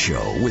Conspiracy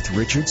Show with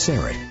Richard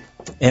Serrett.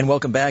 And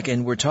welcome back,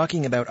 and we're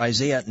talking about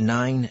Isaiah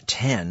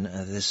 9:10,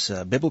 this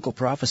biblical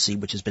prophecy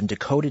which has been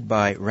decoded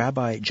by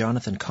Rabbi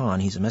Jonathan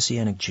Cahn. He's a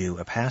Messianic Jew,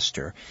 a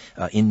pastor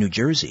in New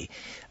Jersey,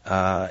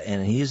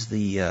 and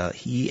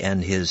he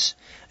and his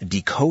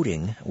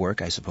decoding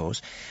work, I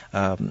suppose,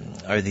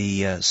 are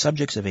the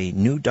subjects of a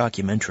new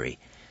documentary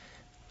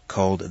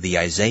called the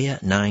Isaiah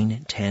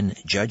 9:10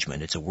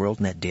 Judgment. It's a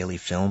WorldNet Daily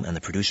film, and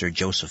the producer,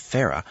 Joseph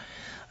Farrah,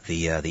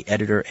 the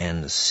editor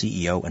and the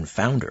CEO and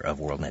founder of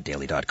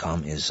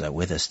WorldNetDaily.com, is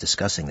with us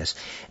discussing this.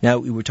 Now,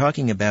 we were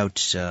talking about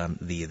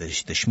the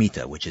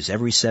Shemitah, which is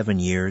every 7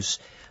 years,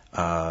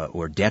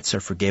 where debts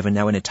are forgiven.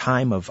 Now, in a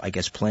time of, I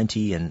guess,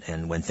 plenty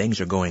and when things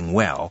are going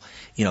well,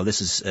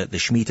 this is the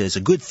Shemitah is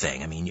a good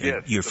thing. I mean,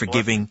 you're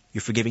forgiving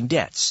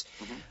debts.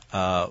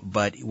 Mm-hmm.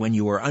 But when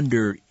you are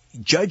under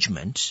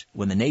judgment,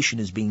 when the nation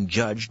is being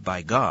judged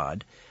by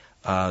God,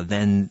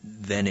 then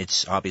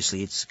it's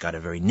obviously it's got a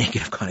very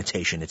negative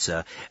connotation. It's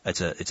a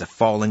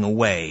falling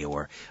away,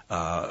 or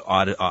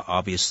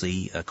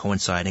obviously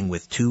coinciding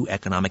with two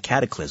economic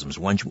cataclysms.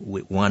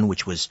 One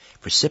which was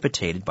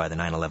precipitated by the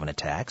 9/11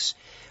 attacks,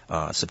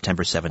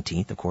 September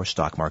 17th, of course,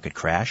 stock market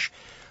crash,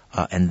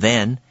 and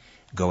then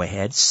go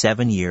ahead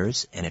 7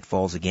 years, and it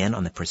falls again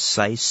on the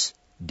precise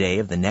day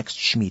of the next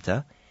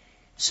Shemitah,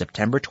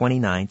 September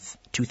 29th,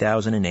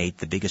 2008,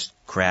 the biggest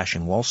crash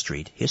in Wall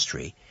Street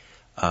history.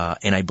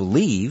 And I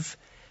believe,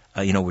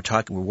 we're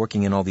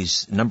working in all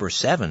these number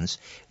sevens.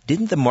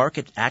 Didn't the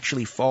market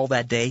actually fall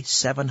that day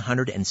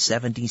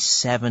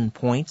 777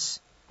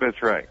 points?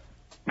 That's right.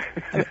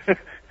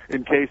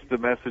 In case the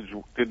message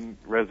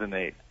didn't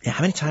resonate. Yeah,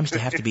 how many times do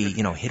you have to be,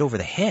 hit over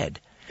the head?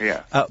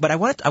 Yeah. But I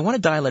want to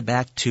dial it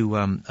back to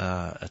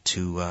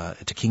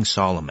King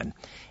Solomon,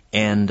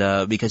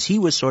 and because he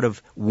was sort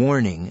of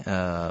warning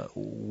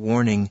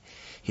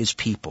his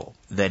people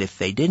that if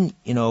they didn't,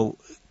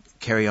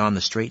 carry on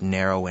the straight and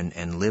narrow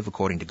and live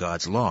according to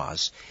God's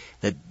laws,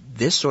 that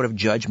this sort of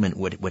judgment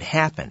would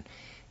happen.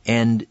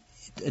 And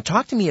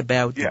talk to me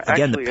about,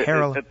 again, the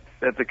parallel.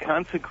 At the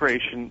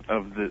consecration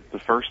of the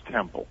first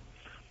temple,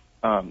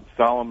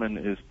 Solomon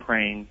is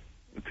praying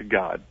to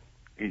God.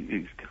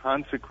 He's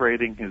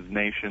consecrating his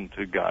nation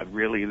to God.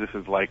 Really, this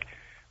is like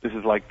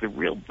the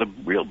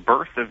real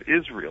birth of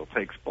Israel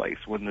takes place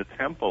when the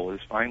temple is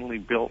finally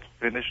built,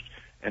 finished,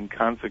 and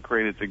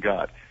consecrated to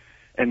God.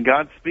 And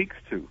God speaks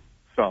to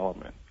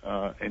Solomon,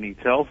 and he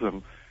tells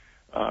him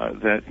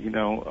that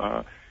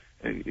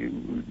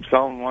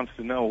Solomon wants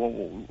to know,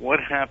 well, what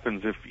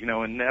happens if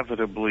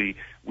inevitably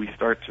we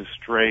start to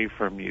stray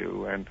from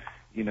you, and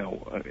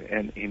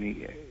and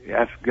he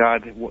asks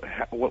God,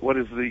 what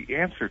is the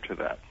answer to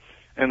that?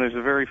 And there's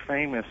a very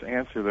famous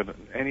answer that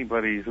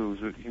anybody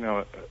who's a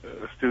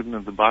student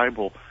of the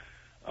Bible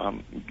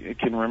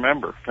can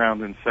remember,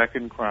 found in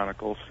 2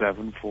 Chronicles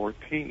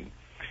 7:14.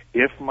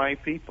 If my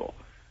people,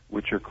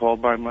 which are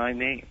called by my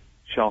name,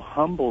 shall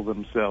humble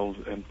themselves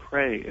and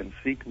pray and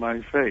seek my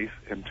face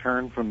and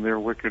turn from their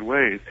wicked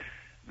ways,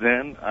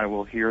 then I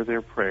will hear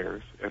their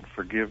prayers and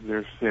forgive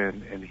their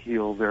sin and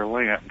heal their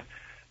land.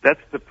 That's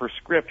the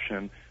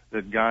prescription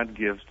that God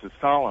gives to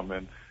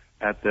Solomon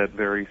at that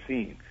very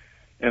scene.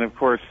 And of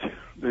course,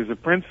 there's a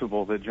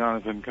principle that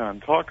Jonathan Cahn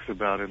talks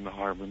about in the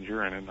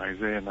Harbinger and in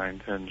Isaiah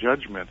 9:10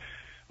 judgment,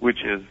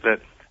 which is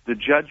that the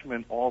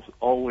judgment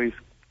always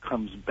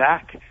comes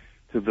back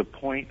to the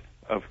point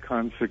of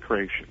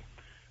consecration,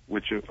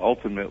 which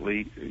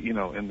ultimately,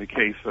 in the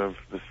case of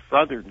the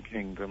southern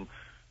kingdom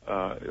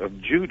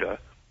of Judah,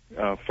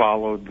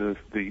 followed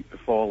the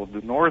fall of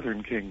the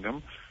northern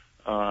kingdom.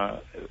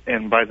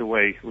 And by the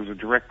way, it was a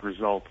direct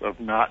result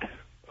of not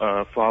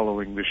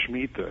following the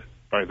Shemitah.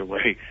 By the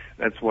way,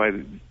 that's why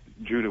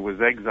Judah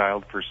was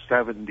exiled for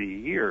 70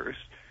 years,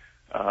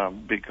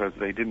 because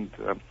they didn't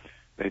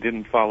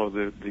follow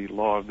the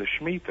law of the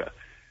Shemitah.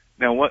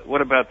 Now,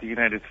 what about the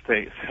United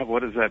States?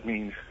 What does that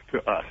mean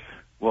to us?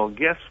 Well,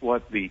 guess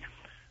what the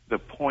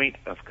point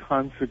of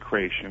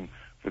consecration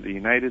for the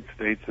United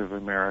States of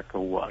America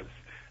was?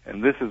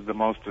 And this is the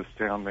most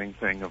astounding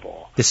thing of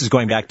all. This is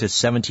going back to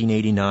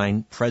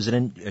 1789.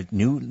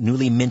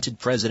 Newly minted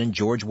President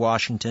George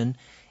Washington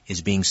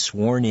is being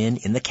sworn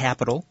in the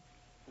Capitol.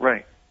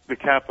 Right, the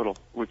Capitol,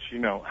 which,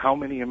 how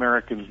many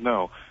Americans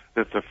know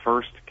that the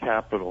first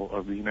capital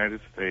of the United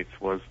States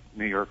was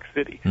New York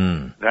City?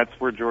 That's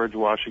where George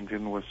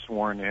Washington was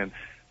sworn in.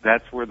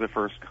 That's where the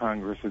first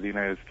Congress of the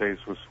United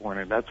States was sworn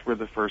in. That's where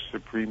the first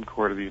Supreme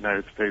Court of the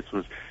United States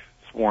was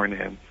sworn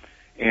in.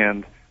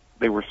 And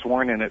they were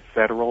sworn in at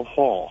Federal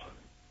Hall,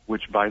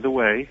 which, by the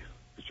way,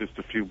 is just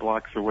a few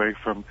blocks away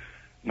from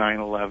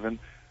 9/11.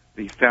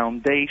 The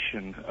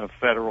foundation of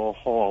Federal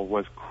Hall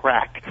was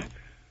cracked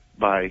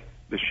by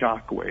the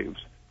shock waves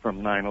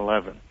from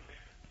 9/11.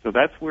 So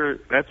that's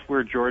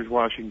where George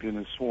Washington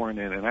is sworn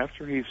in. And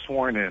after he's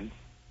sworn in,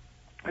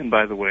 and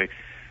by the way,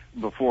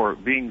 before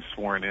being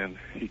sworn in,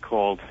 he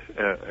called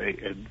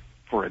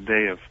for a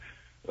day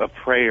of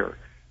prayer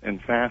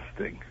and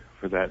fasting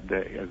for that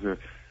day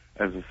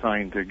as a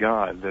sign to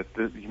God that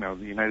the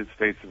United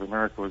States of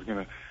America was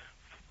going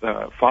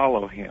to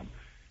follow him.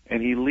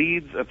 And he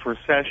leads a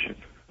procession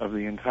of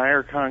the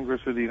entire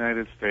Congress of the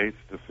United States,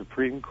 the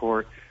Supreme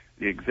Court,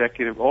 the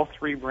executive, all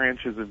three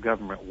branches of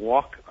government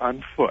walk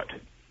on foot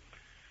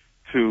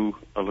to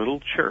a little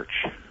church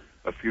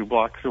a few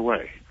blocks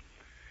away.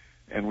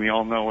 And we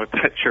all know what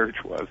that church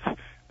was,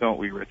 don't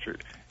we,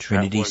 Richard?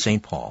 Trinity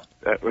St. Paul.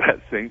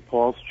 That's St.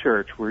 Paul's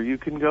Church, where you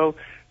can go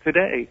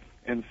today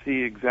and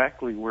see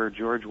exactly where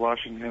George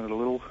Washington had a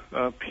little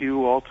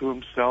pew all to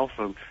himself,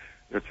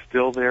 that's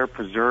still there,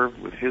 preserved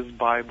with his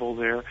Bible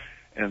there,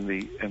 and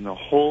the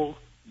whole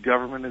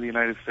government of the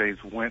United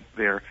States went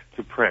there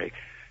to pray.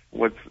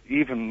 What's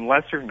even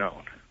lesser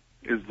known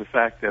is the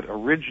fact that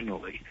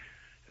originally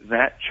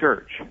that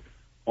church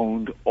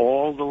owned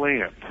all the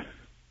land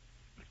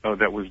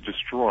that was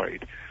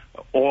destroyed,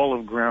 all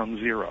of Ground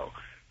Zero.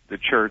 The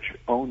church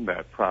owned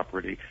that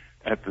property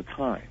at the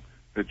time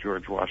that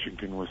George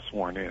Washington was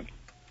sworn in.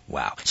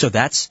 Wow. So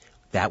that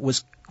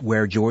was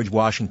where George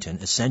Washington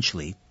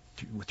essentially,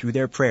 through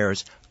their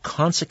prayers,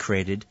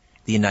 consecrated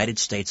the United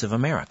States of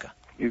America.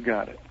 You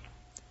got it.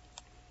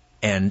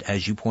 And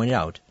as you point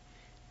out,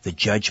 the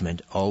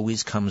judgment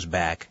always comes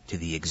back to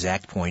the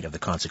exact point of the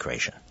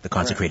consecration, the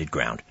consecrated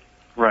ground.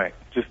 Right.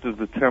 Just as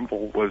the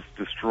temple was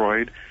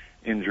destroyed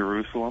in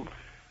Jerusalem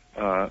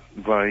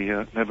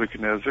by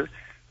Nebuchadnezzar,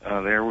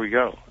 there we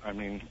go. I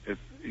mean,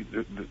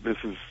 this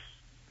is,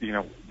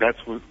 that's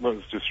what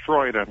was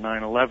destroyed on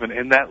 9/11,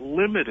 and that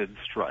limited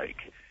strike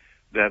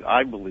that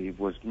I believe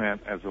was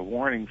meant as a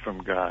warning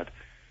from God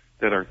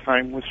that our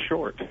time was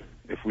short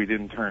if we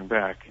didn't turn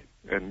back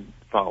and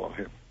follow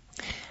him.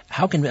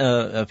 How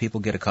can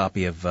people get a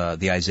copy of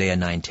the Isaiah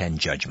 9:10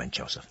 judgment,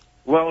 Joseph?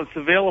 Well, it's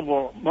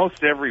available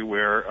most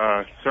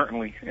everywhere,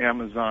 certainly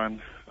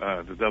Amazon,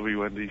 the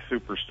WND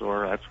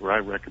Superstore, that's where I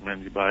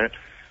recommend you buy it.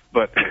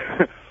 But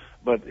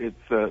but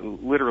it's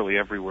literally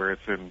everywhere.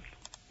 It's in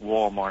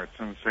Walmarts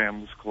and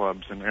Sam's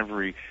Clubs and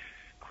every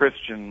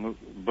Christian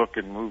book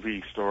and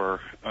movie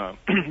store,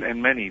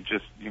 and many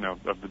just,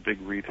 of the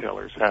big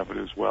retailers have it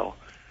as well.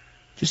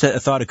 Just a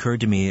thought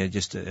occurred to me,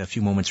 just a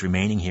few moments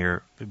remaining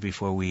here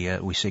before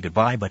we say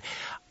goodbye, but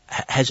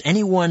has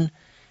anyone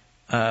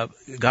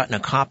gotten a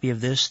copy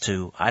of this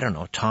to, I don't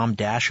know, Tom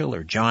Daschle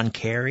or John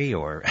Kerry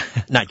or,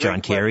 not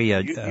John Kerry,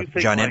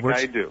 John Edwards?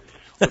 I do.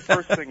 The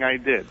first thing I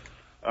did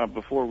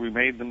before we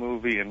made the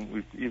movie, and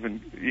we've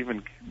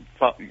even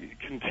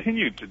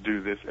continued to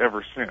do this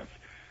ever since,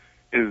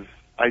 is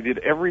I did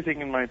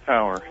everything in my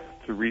power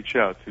to reach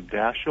out to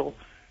Daschle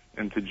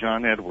and to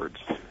John Edwards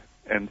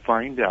and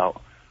find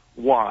out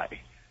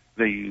why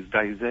they used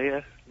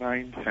Isaiah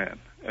 9:10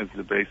 as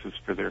the basis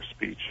for their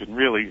speech. And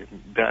really,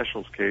 in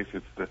Daschle's case,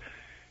 it's the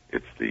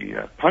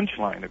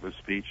punchline of his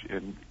speech.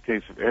 In the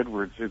case of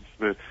Edwards, it's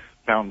the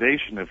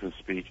foundation of his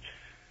speech.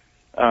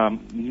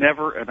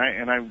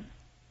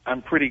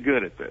 I'm pretty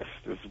good at this.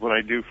 This is what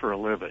I do for a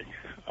living,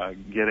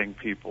 getting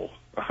people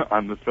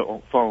on the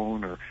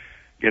phone or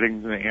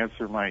getting them to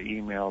answer my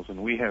emails.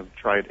 And we have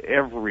tried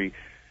every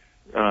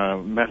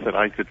method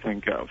I could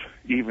think of,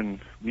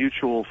 even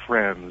mutual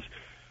friends,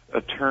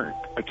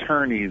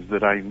 attorneys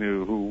that I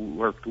knew who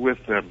worked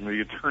with them,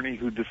 the attorney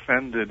who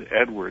defended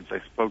Edwards. I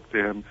spoke to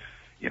him,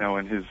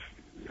 in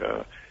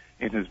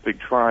his big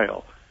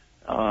trial.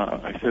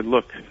 I said,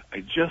 look,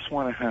 I just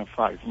want to have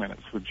 5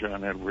 minutes with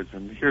John Edwards,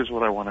 and here's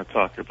what I want to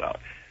talk about.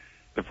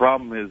 The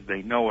problem is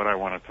they know what I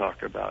want to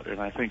talk about, and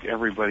I think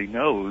everybody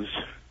knows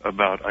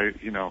about,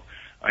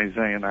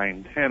 Isaiah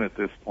 9:10 at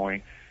this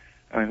point,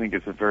 and I think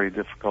it's a very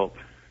difficult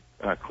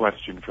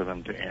question for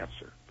them to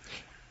answer.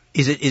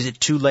 Is it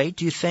too late,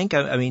 do you think?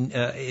 I mean,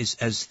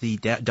 has the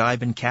die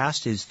been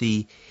cast?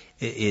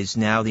 Is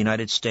now the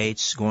United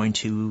States going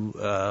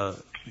to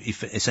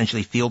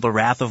essentially feel the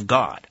wrath of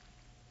God?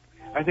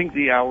 I think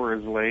the hour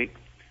is late.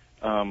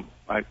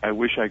 I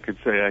wish I could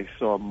say I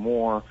saw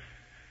more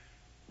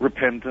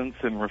repentance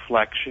and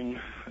reflection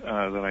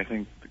than I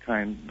think the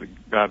kind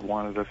that God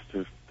wanted us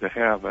to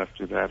have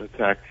after that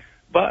attack.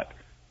 But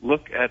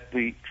look at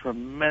the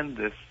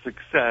tremendous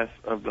success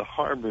of the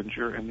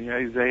Harbinger and the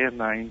Isaiah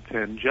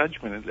 9:10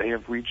 judgment, and they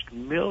have reached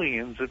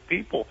millions of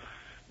people.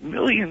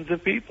 Millions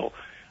of people.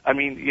 I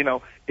mean,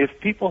 if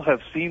people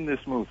have seen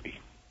this movie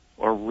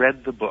or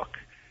read the book,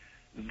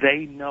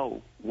 they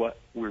know what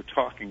we're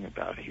talking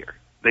about here.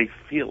 They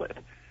feel it.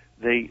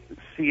 They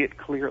see it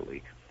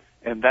clearly.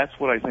 And that's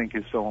what I think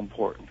is so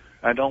important.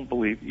 I don't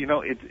believe,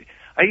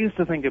 I used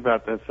to think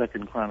about that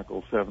 2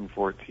 Chronicles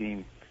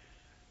 7:14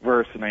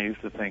 verse, and I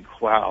used to think,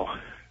 wow,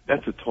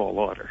 that's a tall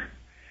order.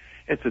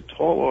 It's a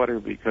tall order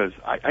because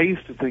I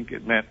used to think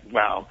it meant,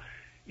 wow,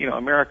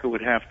 America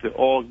would have to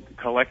all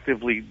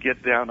collectively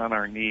get down on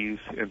our knees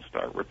and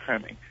start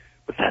repenting.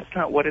 But that's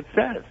not what it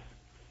says.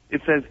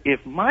 It says,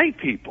 if my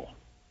people,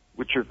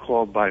 which are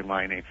called by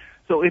my name.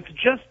 So it's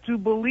just to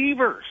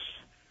believers.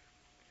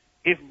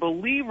 If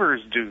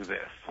believers do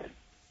this,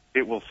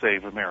 it will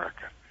save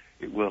America.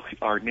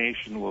 Our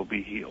nation will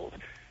be healed.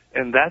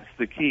 And that's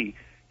the key.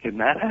 Can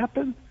that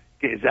happen?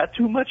 Is that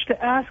too much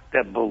to ask,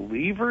 that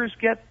believers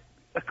get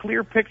a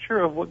clear picture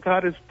of what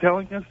God is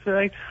telling us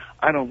today?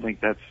 I don't think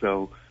that's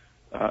so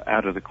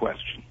out of the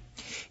question.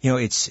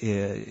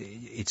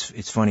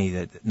 It's funny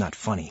that, not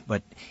funny,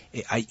 but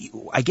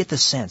I get the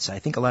sense, I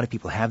think a lot of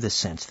people have this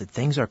sense that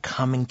things are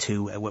coming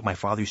to what my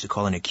father used to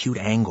call an acute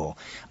angle.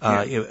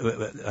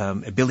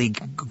 Billy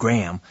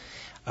Graham,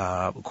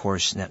 of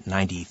course,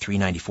 93,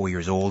 94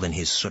 years old, in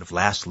his sort of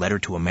last letter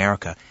to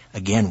America,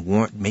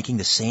 again, making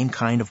the same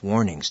kind of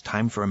warnings,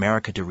 time for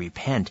America to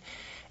repent.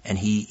 And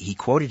he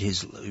quoted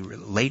his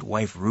late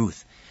wife,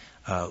 Ruth,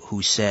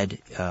 who said,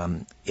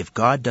 if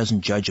God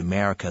doesn't judge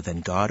America,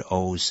 then God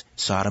owes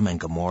Sodom and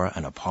Gomorrah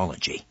an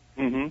apology.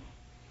 Mm-hmm.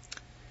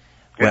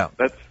 Well,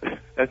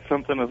 that's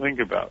something to think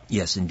about.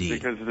 Yes,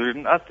 indeed. Because there's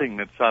nothing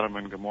that Sodom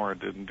and Gomorrah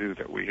didn't do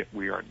that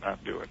we are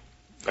not doing.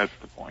 That's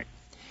the point.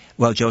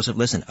 Well, Joseph,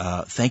 listen,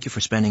 thank you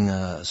for spending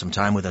some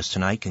time with us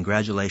tonight.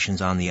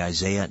 Congratulations on the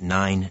Isaiah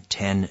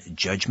 9:10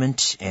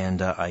 judgment,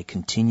 and I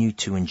continue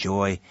to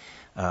enjoy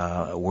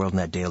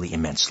WorldNet Daily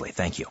immensely.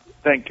 Thank you.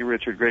 Thank you,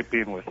 Richard. Great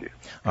being with you.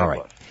 All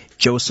right.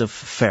 Joseph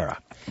Farrah.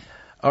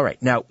 All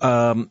right. Now,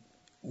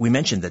 we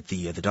mentioned that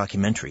the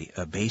documentary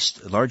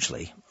based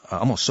largely,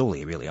 almost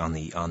solely, really, on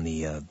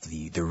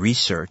the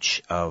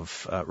research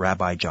of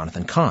Rabbi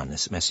Jonathan Cahn,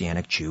 this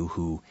Messianic Jew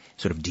who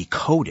sort of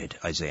decoded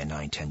Isaiah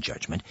 9:10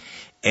 judgment.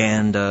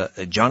 And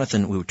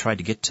Jonathan, we tried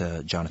to get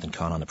Jonathan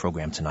Cahn on the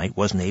program tonight,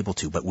 wasn't able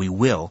to, but we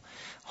will,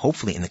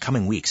 hopefully, in the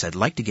coming weeks. I'd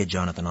like to get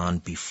Jonathan on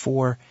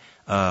before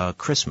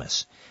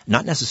Christmas,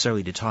 not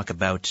necessarily to talk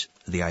about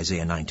the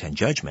Isaiah 9:10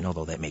 judgment,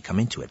 although that may come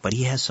into it, but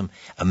he has some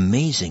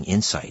amazing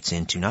insights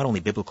into not only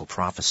biblical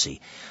prophecy,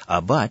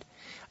 but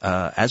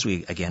as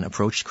we, again,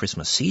 approach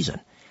Christmas season,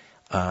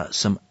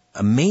 some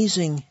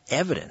amazing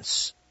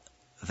evidence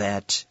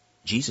that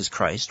Jesus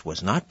Christ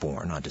was not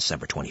born on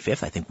December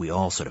 25th. I think we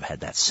all sort of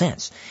had that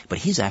sense. But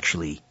he's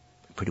actually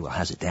pretty well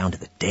has it down to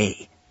the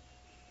day,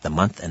 the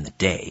month and the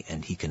day,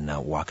 and he can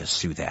walk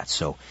us through that.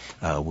 So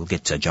we'll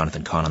get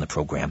Jonathan Cahn on the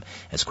program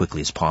as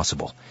quickly as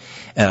possible.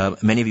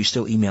 Many of you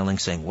still emailing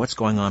saying, what's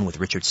going on with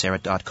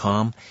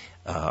richardsyrett.com?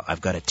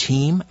 I've got a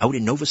team out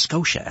in Nova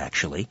Scotia,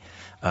 actually,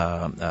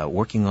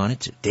 working on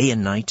it day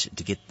and night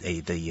to get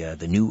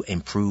the new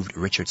improved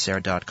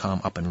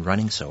richardsyrett.com up and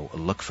running. So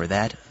look for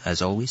that.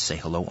 As always, say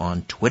hello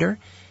on Twitter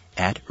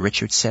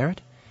 @RichardSyrett.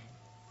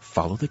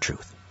 Follow the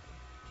truth.